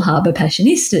you, Shell Harbour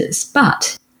Passionistas.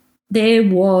 But there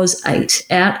was 8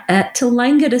 out at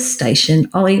Tallangatta Station,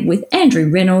 Ollie, with Andrew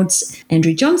Reynolds,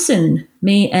 Andrew Johnson,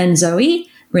 me and Zoe,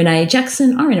 Renee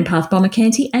Jackson, Irene Path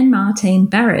Bombercanty, and Martine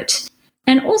Barrett.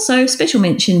 And also special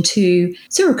mention to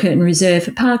Cyril Curtin Reserve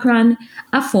Parkrun,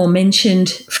 aforementioned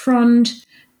Frond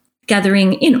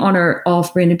gathering in honour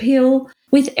of Brendan Peel,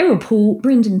 with Errol Poole,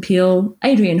 Brendan Peel,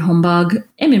 Adrian Hombug,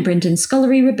 Emin Brendan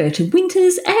Scollery, Roberta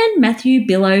Winters, and Matthew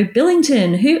Billow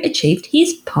Billington, who achieved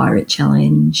his Pirate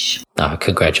Challenge. Oh,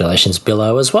 congratulations,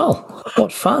 Billow, as well.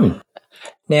 What fun.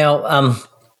 Now,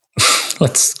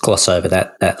 let's gloss over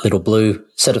that little blue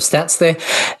set of stats there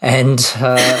and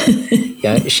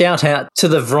shout out to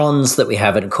the Vrons that we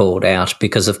haven't called out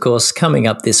because, of course, coming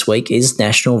up this week is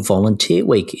National Volunteer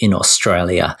Week in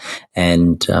Australia.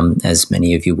 And as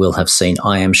many of you will have seen,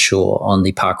 I am sure, on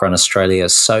the Parkrun Australia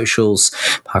socials,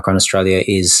 Parkrun Australia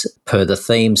is, per the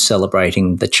theme,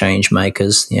 celebrating the change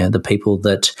makers, the people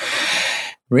that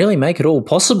really make it all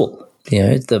possible.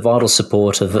 The vital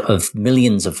support of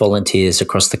millions of volunteers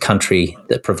across the country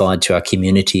that provide to our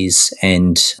communities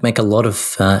and make a lot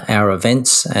of our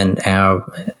events and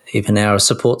even our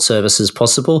support services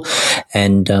possible.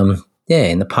 And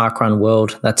in the parkrun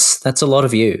world, that's a lot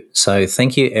of you. So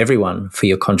thank you, everyone, for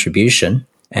your contribution,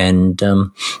 and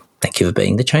thank you for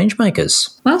being the change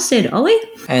makers. Well said, Ollie.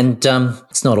 And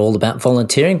it's not all about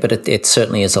volunteering, but it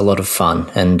certainly is a lot of fun.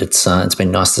 And it's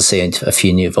been nice to see a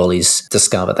few new volleys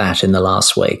discover that in the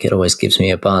last week. It always gives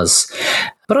me a buzz.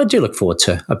 But I do look forward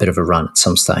to a bit of a run at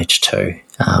some stage too,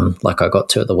 like I got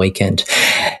to at the weekend.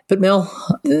 But Mel,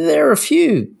 there are a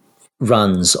few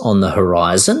runs on the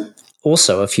horizon,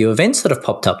 also a few events that have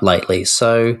popped up lately.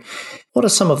 So what are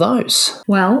some of those?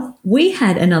 Well, we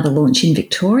had another launch in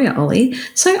Victoria, Ollie,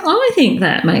 so I think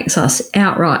that makes us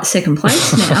outright second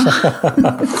place now.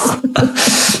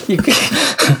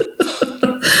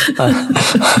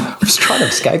 I was trying to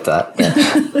escape that.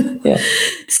 Yeah.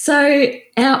 So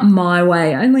out my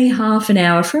way, only half an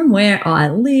hour from where I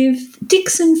live,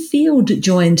 Dixon Field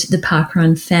joined the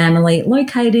parkrun family,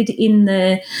 located in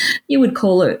the, you would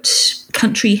call it,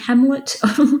 country hamlet,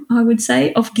 I would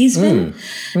say, of Gisborne.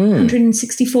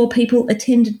 164 people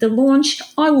attended the launch.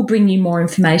 I will bring you more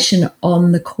information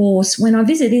on the course when I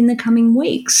visit in the coming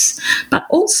weeks. But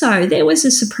also there was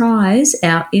a surprise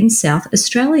out in South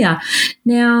Australia.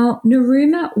 Now,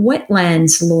 Narooma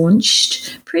Wetlands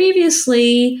launched.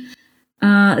 Previously,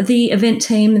 the event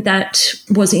team that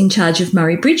was in charge of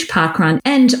Murray Bridge Parkrun,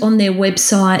 and on their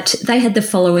website they had the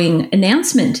following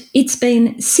announcement. It's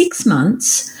been 6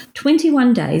 months,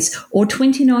 21 days or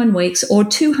 29 weeks or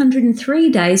 203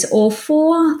 days or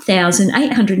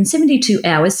 4,872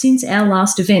 hours since our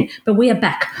last event, but we are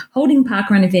back holding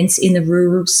parkrun events in the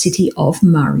rural city of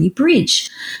Murray Bridge.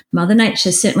 Mother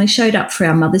Nature certainly showed up for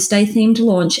our Mother's Day themed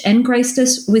launch and graced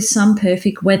us with some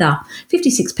perfect weather.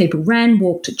 56 people ran,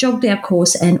 walked, jogged our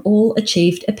course and all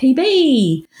achieved a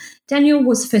PB. Daniel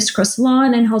was the first to cross the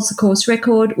line and holds the course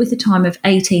record with a time of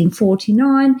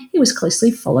 18:49. He was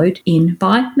closely followed in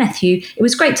by Matthew. It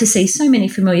was great to see so many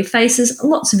familiar faces,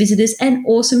 lots of visitors, and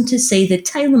awesome to see the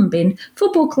Tailem Bend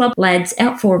Football Club lads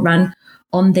out for a run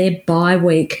on their bye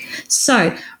week.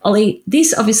 So, Ollie,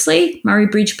 this obviously, Murray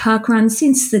Bridge Parkrun,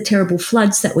 since the terrible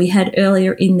floods that we had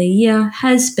earlier in the year,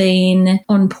 has been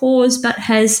on pause but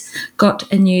has got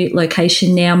a new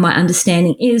location now. My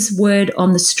understanding is, word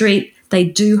on the street, they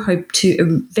do hope to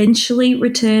eventually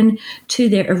return to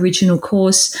their original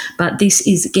course, but this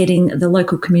is getting the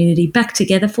local community back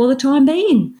together for the time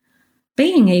being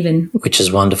even. Which is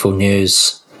wonderful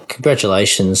news.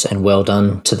 Congratulations and well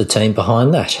done to the team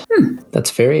behind that.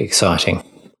 That's very exciting.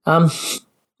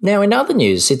 Now, in other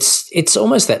news, it's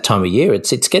almost that time of year.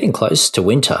 It's getting close to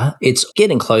winter. It's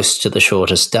getting close to the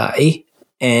shortest day.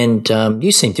 And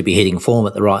you seem to be hitting form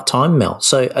at the right time, Mel.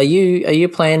 So are you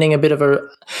planning a bit of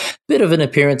an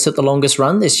appearance at the longest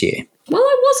run this year? Well,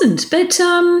 I wasn't, but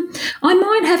I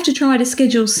might have to try to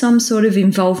schedule some sort of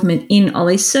involvement in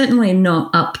Ollie. Certainly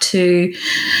not up to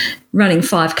running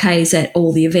 5Ks at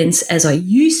all the events as I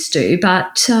used to,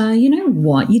 but you know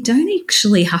what? You don't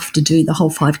actually have to do the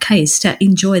whole 5Ks to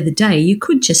enjoy the day. You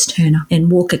could just turn up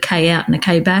and walk a K out and a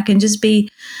K back and just be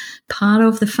part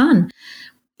of the fun.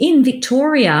 In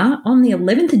Victoria, on the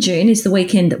 11th of June is the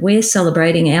weekend that we're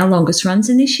celebrating our longest runs,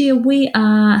 and this year we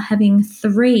are having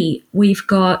 3. We've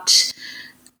got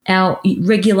our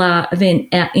regular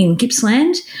event out in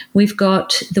Gippsland, we've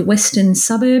got the western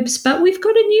suburbs, but we've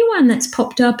got a new one that's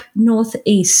popped up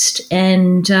northeast,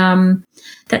 and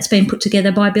that's been put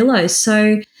together by Billow.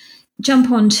 So jump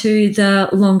onto the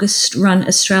Longest Run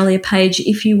Australia page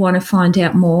if you want to find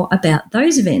out more about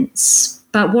those events.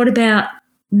 But what about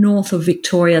north of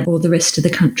Victoria or the rest of the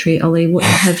country, Ollie? What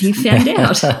have you found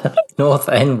out? North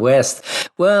and west.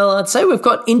 Well, I'd say we've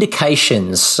got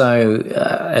indications. So,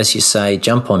 as you say,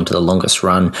 jump onto the Longest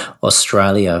Run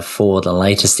Australia for the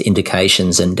latest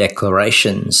indications and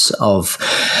declarations of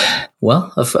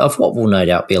what will no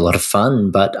doubt be a lot of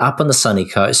fun. But up on the sunny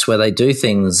coast, where they do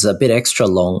things a bit extra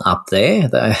long up there,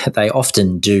 they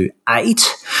often do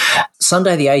 8.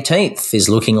 Sunday the 18th is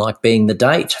looking like being the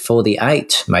date for the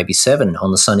 8, maybe 7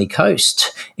 on the sunny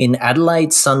coast. In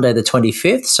Adelaide, Sunday the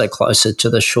 25th, so closer to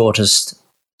the shortest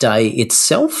day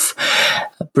itself.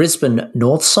 Brisbane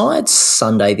North Side,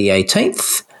 Sunday the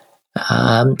 18th.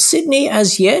 Sydney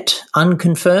as yet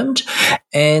unconfirmed,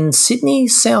 and Sydney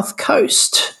South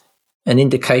Coast, an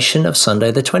indication of Sunday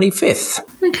the 25th.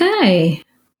 Okay.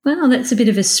 Well, that's a bit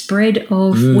of a spread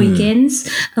of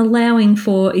weekends, allowing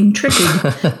for intrepid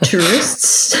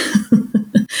tourists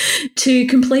to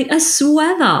complete a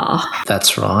swather.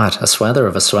 That's right, a swather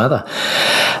of a swather.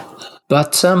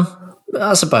 But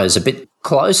I suppose a bit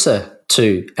closer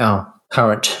to our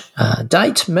current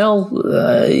date. Mel,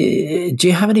 do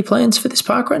you have any plans for this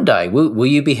parkrun day? Will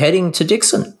you be heading to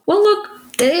Dixon? Well, look,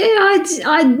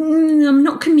 I'm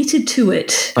not committed to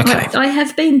it. Okay. I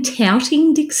have been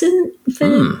touting Dixon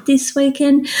for this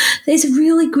weekend. There's a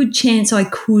really good chance I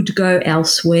could go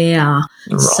elsewhere.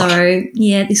 Right. So,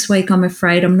 yeah, this week I'm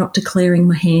afraid I'm not declaring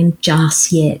my hand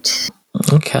just yet.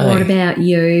 Okay. What about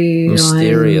you?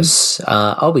 Mysterious.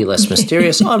 I'll be less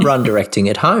mysterious. I'm run directing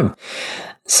at home.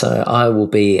 So I will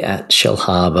be at Shell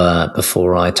Harbour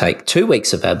before I take 2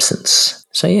 weeks of absence.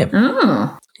 So, yeah.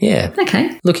 Oh. Yeah.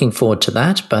 Okay. Looking forward to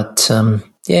that. But, I've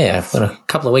got a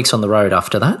couple of weeks on the road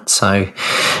after that. So,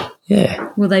 yeah.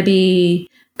 Will they be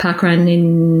parkrun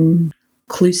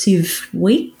inclusive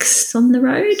weeks on the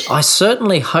road? I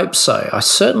certainly hope so.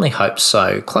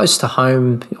 Close to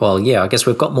home. Well, yeah, I guess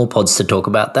we've got more pods to talk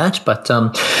about that. But,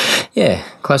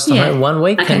 close to home 1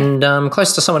 week and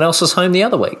close to someone else's home the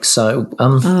other week. So,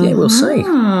 we'll see.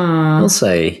 We'll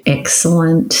see.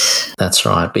 Excellent. That's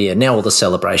right. But, yeah, now all the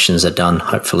celebrations are done.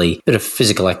 Hopefully a bit of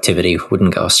physical activity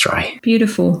wouldn't go astray.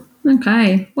 Beautiful.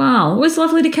 Okay. Wow. It was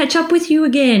lovely to catch up with you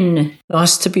again.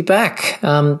 Nice to be back.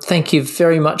 Thank you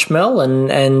very much, Mel,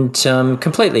 and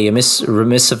completely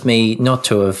remiss of me not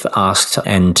to have asked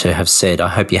and to have said I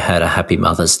hope you had a happy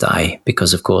Mother's Day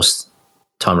because, of course,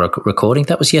 time recording,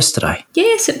 that was yesterday.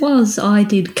 Yes, it was. I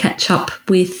did catch up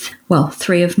with,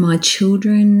 3 of my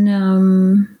children.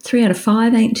 3 out of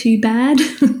 5 ain't too bad.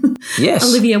 Yes.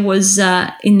 Olivia was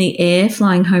in the air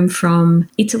flying home from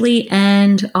Italy,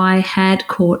 and I had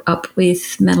caught up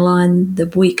with Madeline the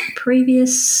week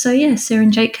previous. So, yeah, Sarah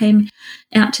and Jake came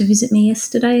out to visit me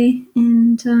yesterday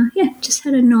and, just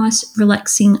had a nice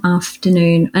relaxing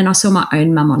afternoon. And I saw my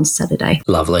own mum on Saturday.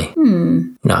 Lovely.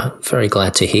 No, very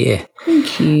glad to hear.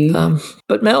 Thank you.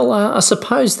 But Mel, I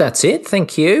suppose that's it.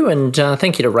 Thank you. And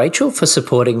thank you to Rachel for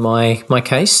supporting my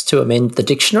case to amend the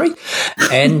dictionary.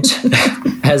 And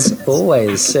as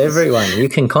always, everyone, you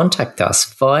can contact us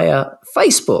via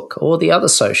Facebook or the other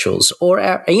socials or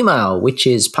our email, which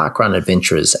is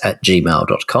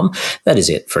parkrunadventurers@gmail.com. That is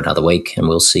it for another week, and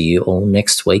we'll see you all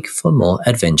next week for more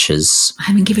adventures. I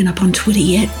haven't given up on Twitter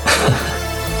yet.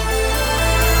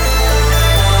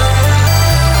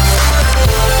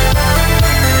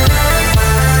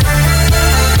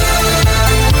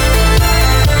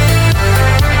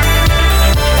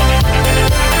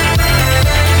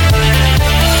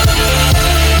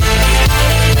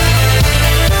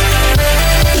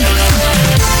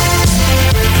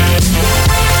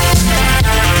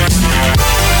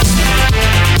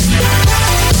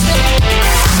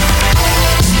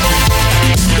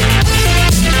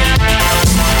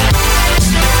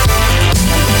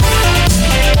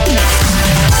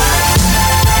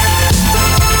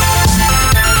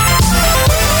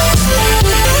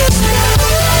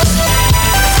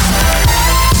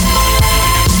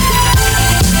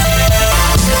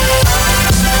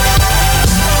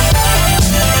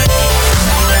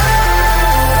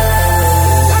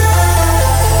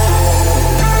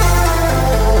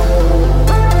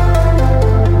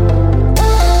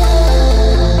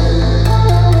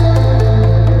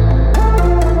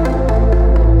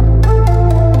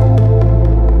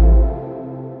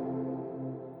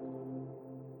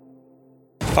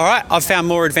 All right, I've found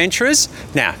more adventurers.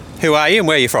 Now, who are you and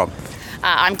where are you from?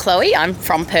 I'm Chloe. I'm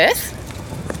from Perth.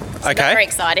 Okay. Very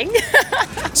exciting.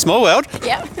 Small world.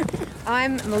 Yep.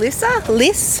 I'm Melissa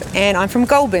Liss and I'm from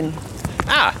Goulburn.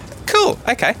 Ah, cool.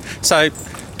 Okay. So,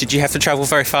 did you have to travel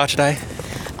very far today?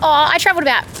 Oh, I travelled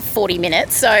about 40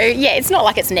 minutes, so yeah, it's not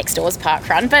like it's next door's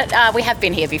parkrun, but we have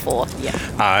been here before. Yeah.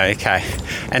 Okay.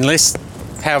 And Liz,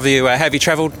 how have you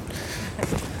travelled?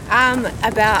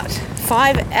 About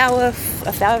 5-hour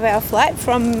flight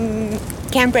from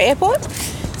Canberra Airport.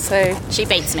 So she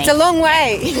beats me. It's a long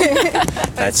way.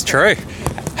 That's true.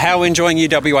 How are you enjoying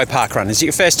UWA Parkrun? Is it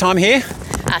your first time here?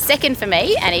 Second for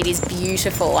me, and it is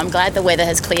beautiful. I'm glad the weather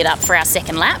has cleared up for our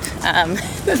second lap.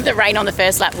 The rain on the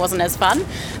first lap wasn't as fun.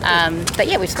 But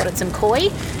yeah, we've spotted some koi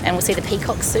and we'll see the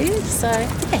peacocks soon. So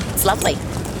yeah, it's lovely.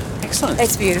 Excellent.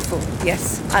 It's beautiful,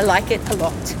 yes. I like it a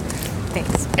lot.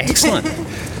 Thanks. Excellent.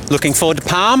 Looking forward to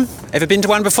Palm. Ever been to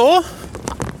one before?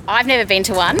 I've never been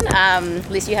to one.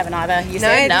 Liz, you haven't either. You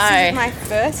said no. This is my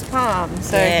first palm.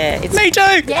 So it's, me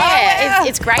too. Yeah,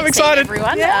 it's great I'm seeing excited.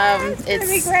 everyone. It's going to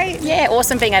be great. Yeah,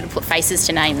 awesome being able to put faces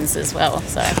to names as well.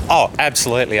 So. Oh,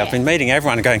 absolutely. I've been meeting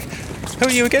everyone and going, who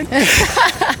are you again?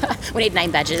 We need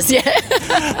name badges,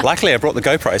 yeah. Luckily, I brought the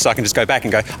GoPro so I can just go back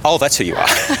and go, oh, that's who you are.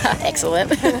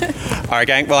 Excellent. All right,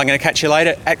 gang. Well, I'm going to catch you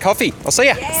later at coffee. I'll see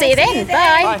you. See you then.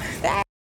 Bye.